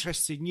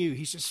interested in you.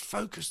 He's just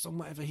focused on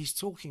whatever he's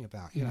talking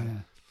about, you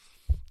know.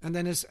 And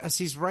then as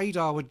his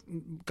radar would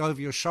go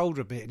over your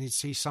shoulder a bit and he'd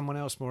see someone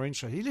else more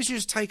interested, he'd literally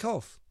just take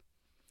off.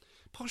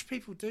 Posh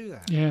people do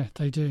that. Yeah,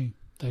 they do.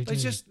 They do.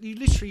 You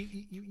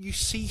literally, you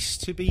cease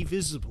to be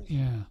visible.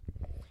 Yeah.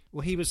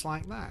 Well, he was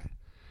like that.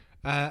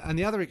 And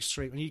the other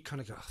extreme, and you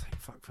kind of go, oh, thank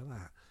fuck for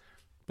that.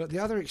 But the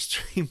other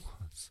extreme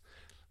was,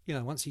 you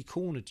know, once he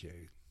cornered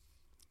you.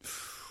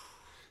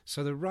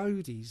 So the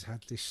roadies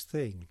had this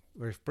thing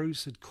where if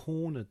Bruce had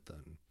cornered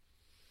them,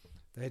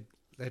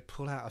 they'd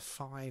pull out a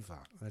 $5 and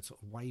they'd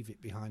sort of wave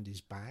it behind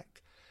his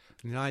back.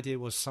 And the idea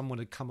was someone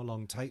had come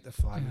along, take the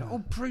 $5. Yeah. Oh,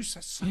 Bruce,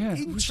 that's so Yeah,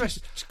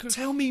 interesting.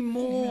 Tell me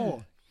more.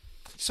 Yeah.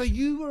 So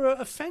you were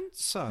a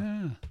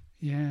fencer.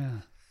 Yeah.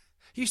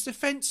 You used to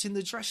fence in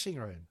the dressing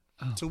room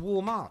to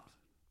warm up.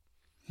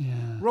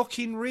 Yeah. Rock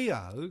in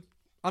Rio,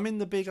 I'm in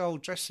the big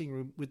old dressing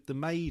room with the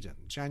Maiden,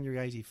 January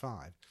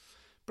 85.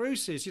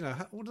 Bruce is, you know,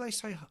 what do they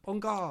say? On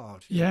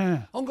guard.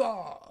 Yeah. On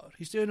guard.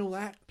 He's doing all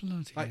that.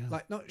 Bloody hell.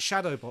 Like not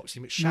shadow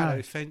boxing, but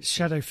shadow fencing.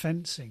 Shadow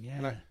fencing,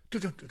 yeah. Like,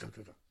 go.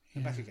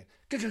 Yeah. Back again.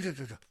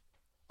 Go.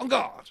 On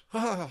guard.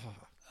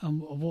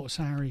 What's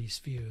Harry's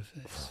view of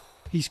this?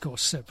 He's got a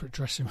separate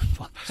dressing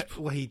room.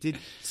 Well, he did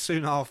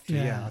soon after,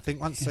 yeah. I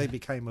think once they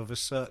became of a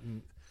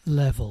certain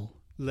level.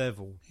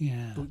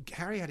 Yeah. But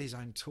Harry had his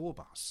own tour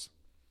bus.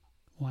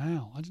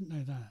 Wow, I didn't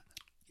know that.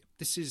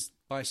 This is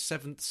by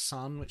Seventh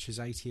Son, which is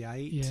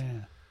 88.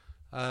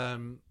 Yeah.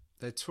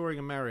 They're touring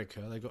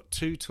America. They've got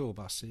 2 tour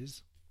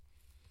buses.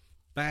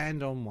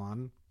 Band on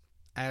one,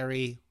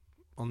 Harry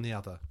on the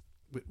other.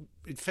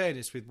 In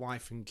fairness, with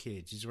wife and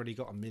kids, he's already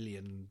got 1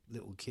 million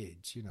little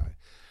kids, you know.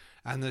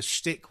 And the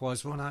shtick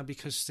was, well, no,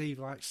 because Steve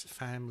likes the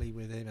family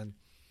with him and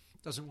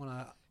doesn't want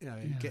to, you know,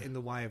 get in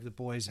the way of the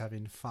boys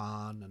having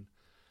fun. And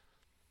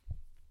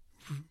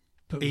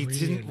but he really,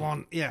 didn't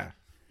want,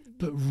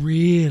 But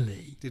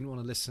really, didn't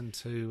want to listen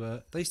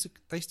to. They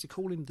used to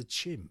call him the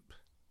chimp.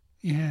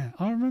 Yeah,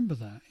 I remember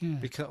that. Yeah,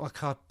 because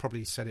I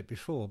probably said it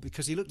before,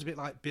 because he looked a bit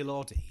like Bill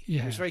Oddie.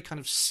 Yeah, he was very kind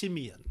of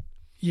simian.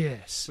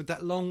 Yes, with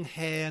that long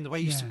hair and the way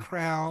he used to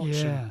crouch.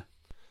 Yeah. And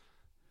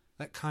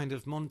that kind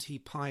of Monty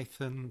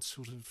Python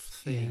sort of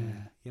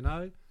thing, you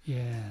know?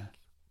 Yeah.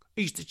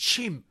 He's the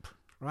chimp,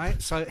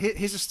 right? So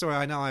here's a story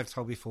I know I've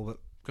told before, but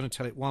I'm going to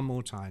tell it one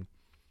more time.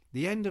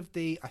 The end of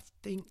the, I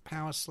think,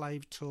 Power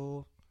Slave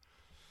tour.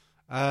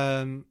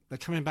 They're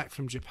coming back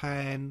from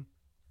Japan.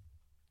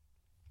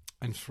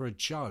 And for a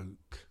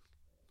joke,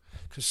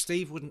 because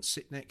Steve wouldn't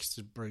sit next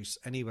to Bruce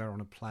anywhere on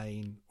a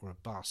plane or a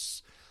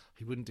bus.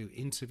 He wouldn't do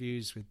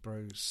interviews with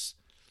Bruce.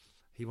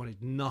 He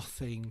wanted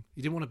nothing.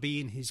 He didn't want to be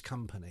in his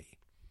company.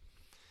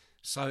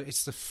 So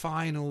it's the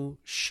final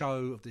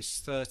show of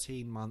this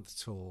 13-month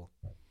tour.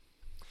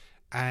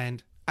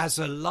 And as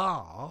a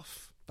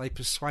laugh, they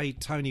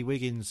persuade Tony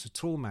Wiggins, the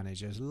tour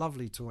manager, his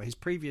lovely tour. His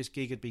previous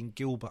gig had been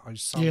Gilbert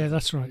O'Sullivan. Yeah,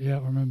 that's right. Yeah,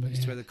 I remember. He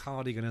used to wear the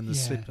cardigan and the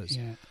slippers.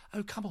 Yeah.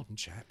 Oh, come on,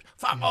 chap.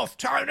 Fuck off,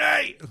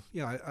 Tony!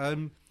 You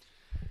know,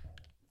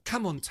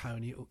 come on,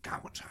 Tony. Oh,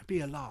 come on, Tony. Be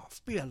a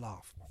laugh. Be a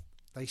laugh.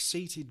 They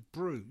seated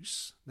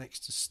Bruce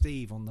next to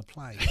Steve on the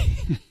plane.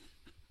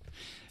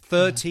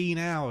 13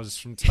 hours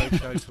from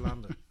Tokyo to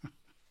London.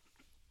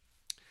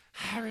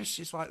 Harris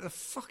is like, the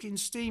fucking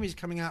steam is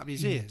coming out of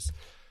his ears.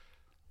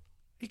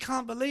 He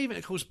can't believe it.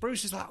 Of course,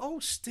 Bruce is like, "Oh,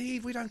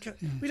 Steve, we don't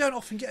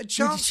often get a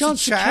chance to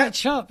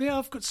catch up." Yeah,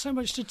 I've got so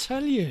much to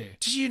tell you.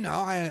 Did you know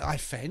I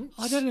fence?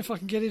 I don't know if I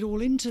can get it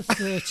all into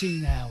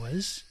 13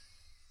 hours.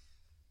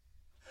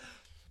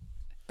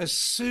 As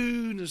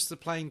soon as the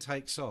plane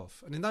takes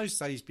off, and in those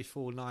days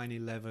before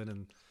 9/11,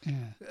 and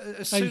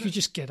you could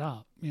just get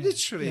up. Yeah.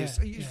 Literally,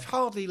 you've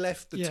hardly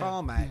left the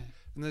tarmac,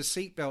 and the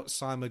seatbelt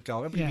sign would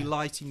go. Everybody be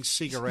lighting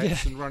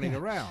cigarettes and running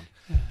around.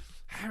 Yeah.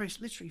 Harris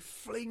literally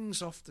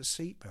flings off the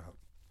seatbelt,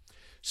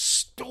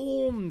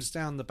 storms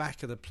down the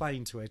back of the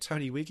plane to where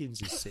Tony Wiggins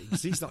is sitting,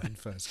 because he's not in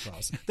first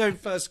class. They're in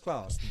first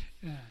class.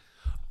 Yeah.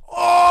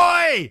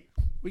 Oi!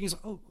 Wiggins,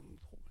 oh,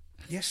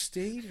 yes,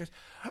 Steve? He goes,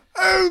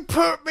 who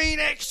put me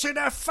next to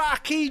the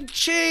fucking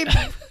chimp?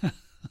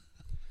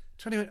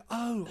 Tony went,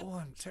 oh,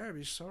 I'm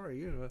terribly sorry.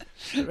 You know,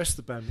 the rest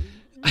of the band.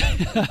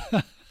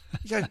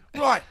 He goes,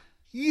 right,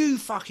 you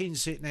fucking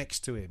sit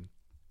next to him.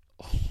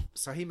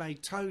 So he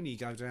made Tony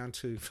go down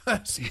to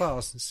first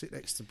class and sit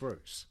next to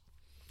Bruce.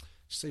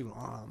 Steve went,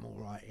 I'm all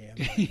right here,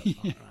 mate.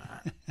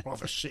 I'd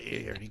rather sit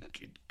here in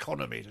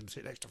economy than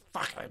sit next to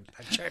fucking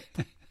a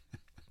chimp.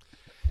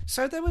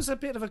 So there was a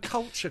bit of a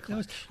culture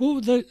clash.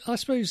 I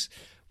suppose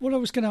what I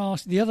was going to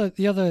ask, the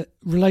other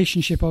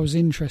relationship I was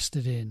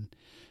interested in,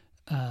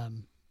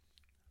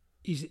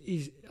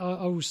 is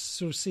I was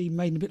sort of seeing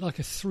made a bit like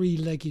a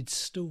 3-legged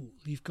stool.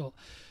 You've got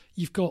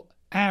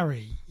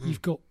Harry,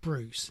 you've got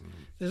Bruce.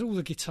 There's all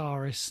the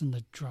guitarists and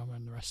the drummer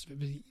and the rest of it,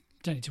 but you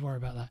don't need to worry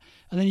about that.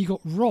 And then you've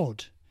got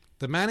Rod,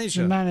 the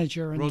manager,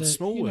 and Rod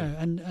Smallwood,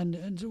 you know,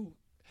 and all.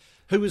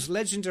 who was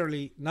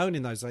legendarily known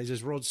in those days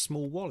as Rod's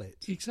small wallet.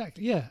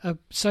 Exactly, yeah.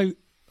 So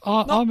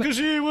Not because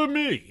you were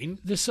mean.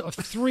 the sort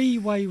of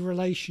three-way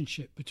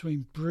relationship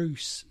between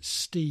Bruce,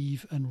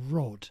 Steve and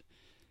Rod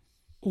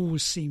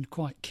always seemed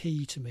quite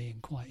key to me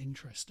and quite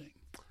interesting.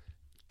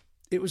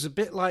 It was a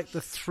bit like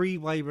the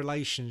three-way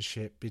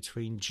relationship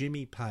between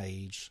Jimmy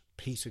Page,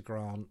 Peter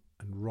Grant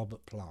and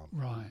Robert Plant.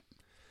 Right.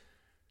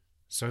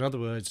 So in other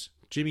words,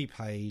 Jimmy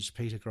Page,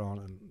 Peter Grant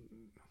and...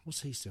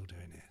 what's he still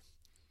doing here?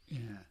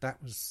 Yeah.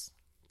 That was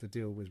the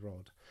deal with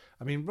Rod.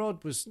 I mean,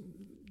 Rod was a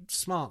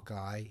smart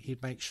guy.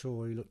 He'd make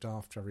sure he looked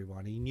after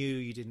everyone. He knew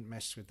you didn't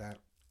mess with that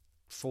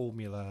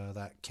formula,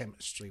 that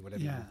chemistry,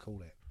 whatever you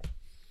call it.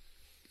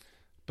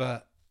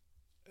 But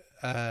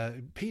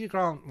Peter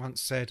Grant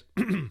once said,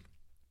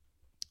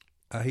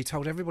 he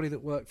told everybody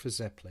that worked for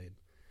Zeppelin,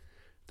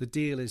 the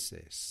deal is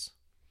this.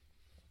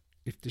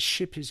 If the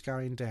ship is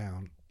going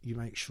down, you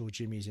make sure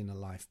Jimmy's in a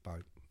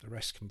lifeboat. The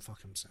rest can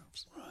fuck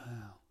themselves.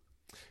 Wow.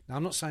 Now,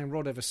 I'm not saying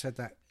Rod ever said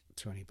that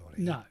to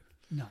anybody. No.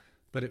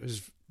 But it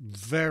was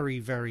very,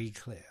 very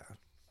clear.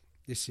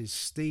 This is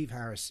Steve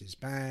Harris's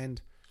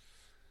band.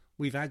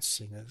 We've had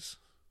singers,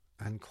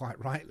 and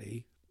quite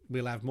rightly,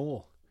 we'll have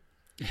more.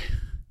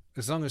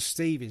 As long as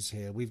Steve is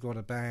here, we've got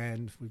a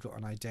band, we've got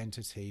an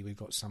identity, we've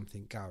got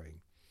something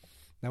going.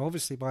 Now,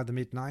 obviously, by the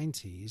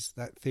mid-90s,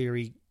 that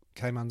theory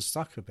came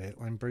unstuck a bit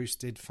when Bruce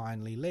did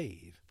finally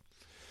leave.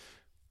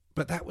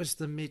 But that was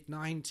the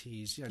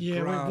mid-90s.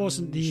 Yeah, it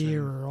wasn't the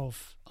era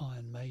of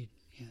Iron Maiden.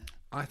 Yeah.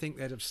 I think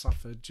they'd have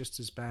suffered just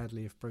as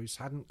badly if Bruce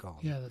hadn't gone.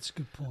 Yeah, that's a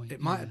good point.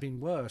 It might have been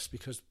worse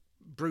because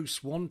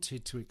Bruce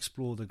wanted to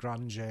explore the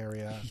grunge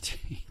area. He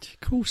did. Of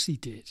course he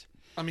did.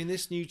 I mean,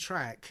 this new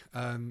track,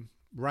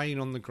 Rain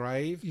on the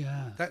Grave,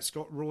 that's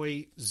got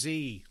Roy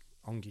Z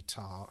on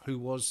guitar, who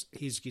was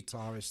his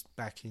guitarist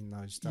back in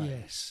those days.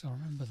 Yes, I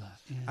remember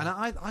that. Yeah. And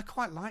I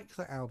quite like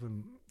the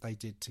album they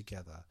did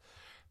together.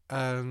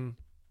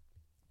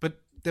 But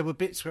there were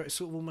bits where it's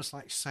sort of almost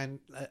like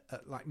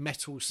like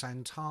metal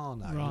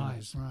Santana.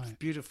 Right.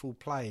 Beautiful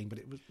playing, but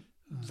it was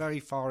very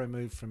far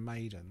removed from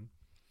Maiden.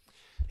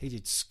 He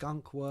did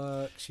Skunk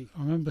Works. I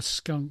remember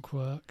Skunk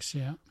Works,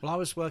 yeah. Well, I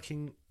was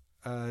working,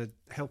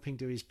 helping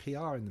do his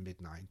PR in the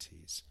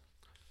mid-90s,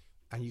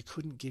 and you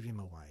couldn't give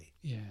him away.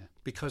 Yeah.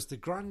 Because the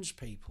grunge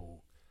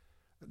people,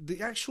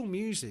 the actual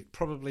music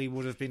probably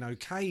would have been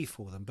okay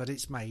for them, but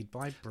it's made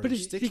by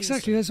Bruce Dickinson.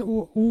 Exactly, there's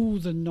all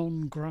the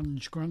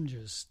non-grunge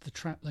grungers, the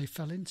trap they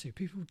fell into.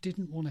 People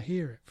didn't want to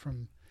hear it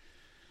from,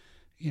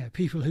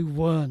 people who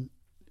weren't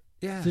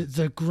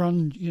the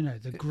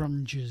grunge, the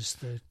grungers.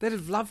 They'd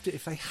have loved it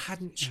if they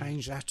hadn't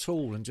changed at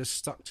all and just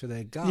stuck to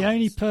their guns. The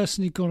only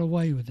person who got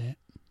away with it,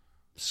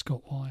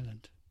 Scott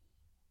Weiland.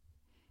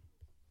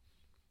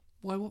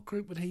 Why, what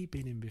group had he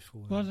been in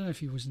before? Well, I don't know if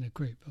he was in a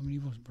group. I mean, he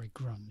wasn't very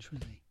grunge, was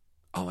he?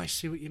 Oh, I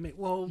see what you mean.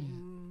 Well,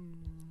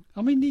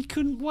 I mean, he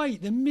couldn't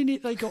wait. The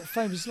minute they got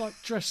famous, like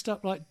dressed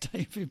up like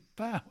David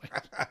Bowie.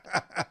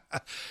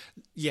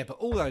 Yeah, but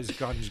all those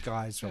grunge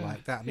guys were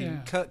like that. I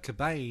mean, Kurt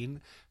Cobain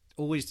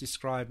always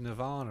described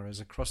Nirvana as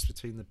a cross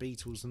between the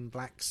Beatles and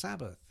Black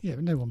Sabbath. Yeah,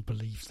 but no one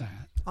believed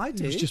that. I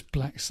did. It was just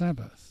Black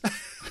Sabbath.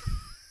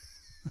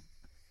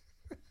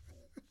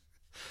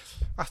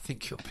 I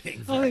think you're being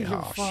very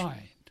harsh. You're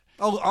fine.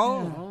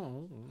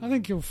 I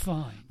think you're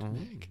fine,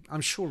 Nick.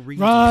 I'm sure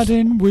readers...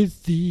 Riding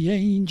with the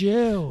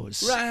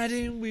angels.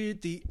 Riding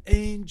with the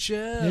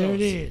angels. There it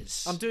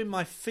is. I'm doing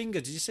my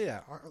finger. Did you see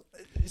that?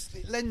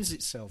 It lends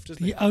itself,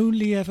 doesn't the it? The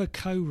only ever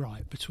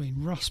co-write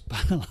between Russ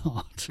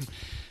Ballard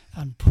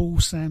and Paul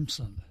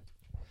Sampson.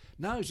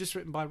 No, it's just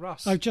written by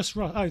Russ. Oh, just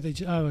Russ. Oh,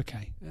 oh,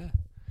 okay. Yeah.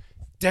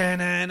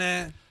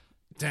 Da-na-na,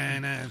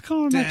 da-na, I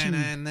can't imagine...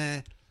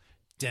 da-na-na.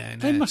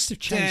 They must have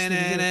changed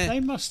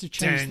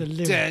the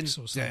lyrics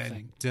or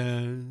something.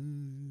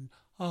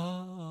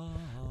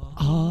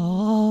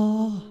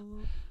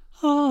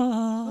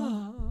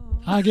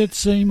 I get the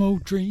same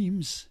old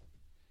dreams.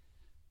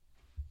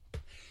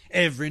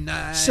 Every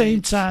night.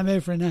 Same time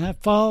every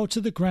night. Fall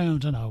to the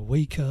ground and I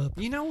wake up.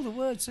 You know all the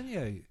words, don't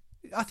you?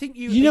 I think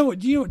you... You know what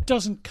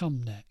doesn't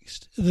come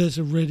next? There's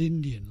a red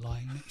Indian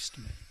lying next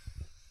to me.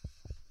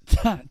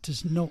 That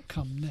does not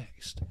come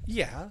next.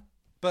 Yeah,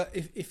 but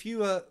if you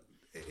were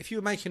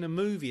making a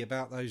movie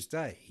about those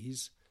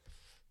days,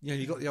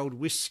 you got the old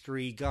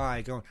whiskery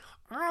guy going,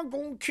 I'm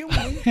going to kill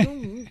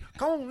him.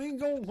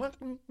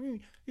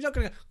 He's not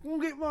going to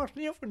get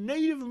myself a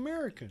Native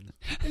American,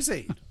 is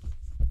he?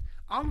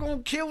 I'm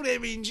going to kill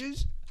them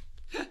Indians.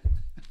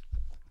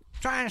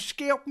 Try and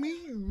scalp me,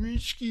 you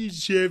risky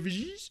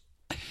savages.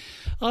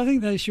 I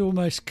think that's your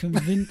most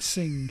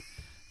convincing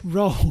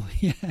role,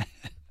 yeah.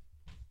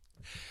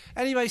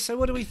 Anyway, so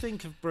what do we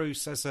think of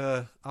Bruce as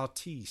a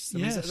artiste? I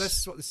mean, yes.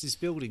 That's what this is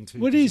building to.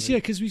 Well, it is,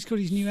 because he's got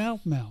his new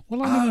album out.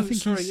 Well, I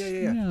think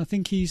I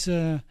think he's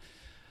a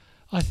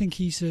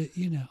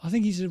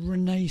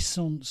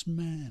Renaissance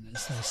man,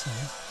 as they say.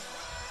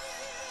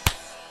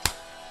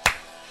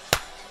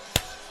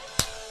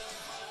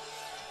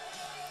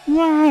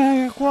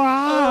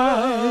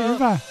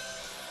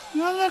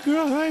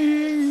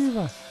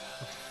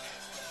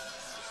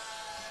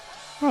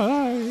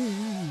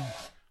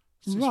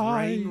 It's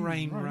rain,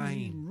 rain, rain,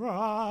 rain.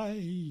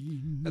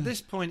 rain. At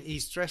this point,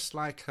 he's dressed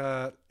like in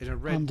a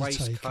red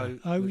Undertaker. waistcoat.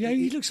 Oh, yeah,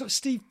 he looks like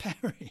Steve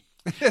Perry.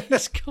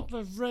 He's got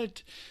the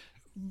red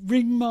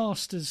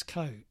ringmaster's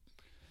coat.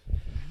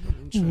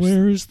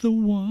 Where is the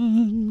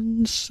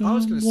one I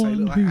was going to say,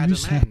 look like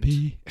who's Adam Ant.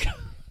 happy?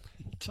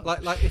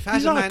 like if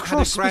He's Adam like Ant a had a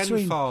cross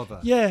grandfather.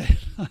 Yeah,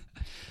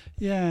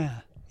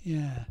 yeah.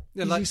 Yeah,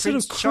 He's like sort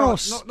Prince of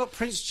cross. not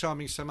Prince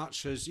Charming so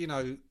much as,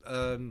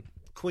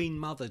 Queen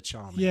Mother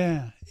Charming.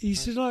 Yeah,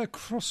 he's like a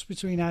cross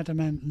between Adam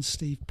Ant and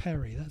Steve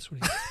Perry. That's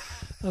what he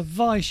I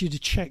advise you to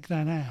check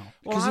that out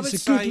because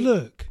it's a good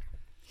look.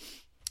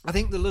 I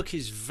think the look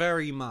is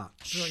very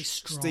much Very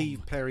strong.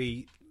 Steve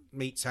Perry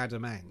meets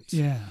Adam Ant.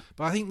 Yeah,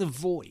 but I think the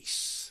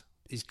voice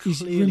is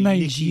clearly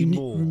remains Nicky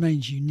Moore.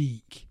 Remains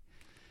unique.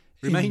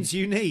 Remains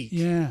unique.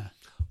 Yeah.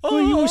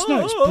 Well, you always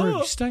know it's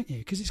Bruce, don't you?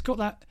 Because it's got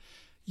that.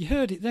 You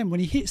heard it then when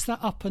he hits that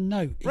upper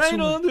note. It's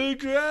Rain on the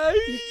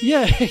grave.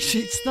 Yeah,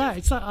 it's that.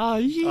 It's that.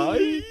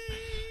 Aye.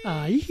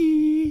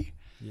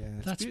 Yeah,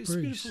 that's it's a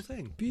Bruce. beautiful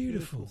thing.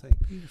 Beautiful thing.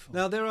 Beautiful.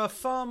 Now, there are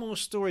far more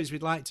stories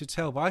we'd like to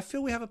tell, but I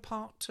feel we have a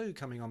part 2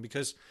 coming on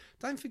because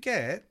don't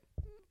forget,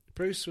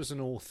 Bruce was an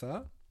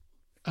author.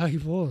 Oh, he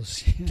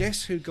was. Yeah.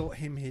 Guess who got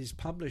him his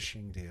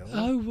publishing deal?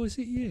 Oh, was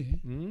it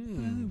you?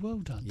 Oh, well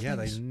done. Yeah,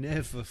 thanks. they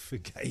never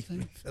forgave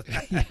me for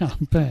that. Yeah, I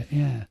bet,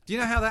 yeah. Do you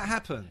know how that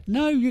happened?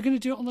 No, you're going to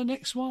do it on the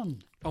next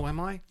one. Oh,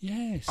 am I?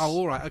 Yes. Oh,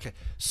 all right, okay.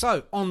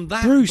 So, on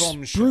that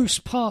bombshell... Bruce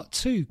Part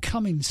 2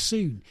 coming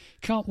soon.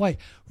 Can't wait.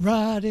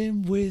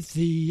 Riding with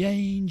the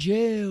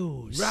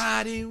angels.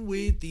 Riding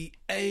with the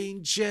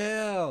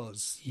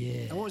angels.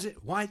 Yeah. And what was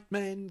it? White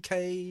man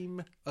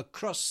came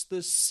across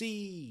the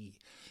sea.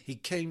 He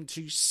came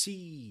to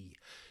see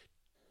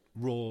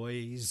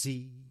Roy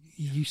Z.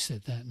 You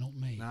said that, not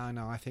me.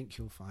 No, I think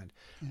you'll find.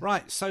 Yeah.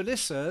 Right, so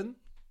listen.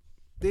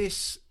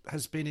 This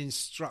has been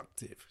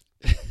instructive.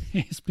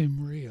 It's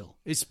been real.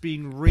 It's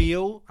been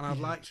real, and I'd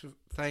like to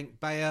thank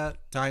Bayer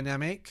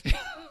Dynamic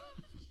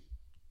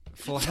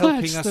for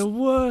helping us. That's the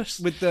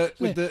worst. With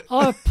the.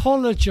 I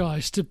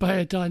apologise to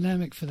Bayer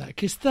Dynamic for that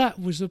because that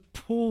was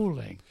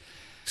appalling.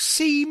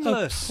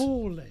 Seamless.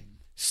 Appalling.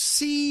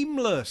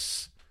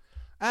 Seamless.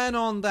 And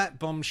on that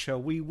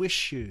bombshell, we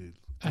wish you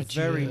a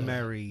very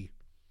merry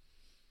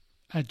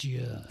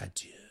adieu.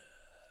 Adieu.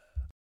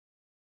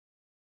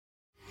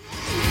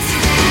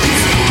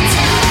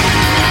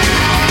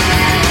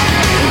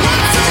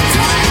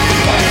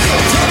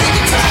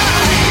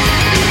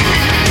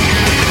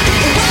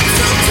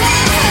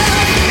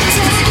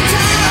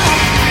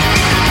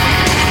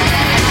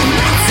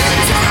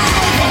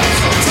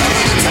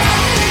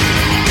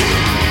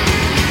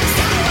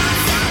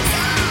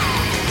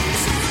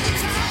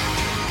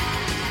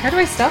 How do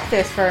I stop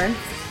this, Fern?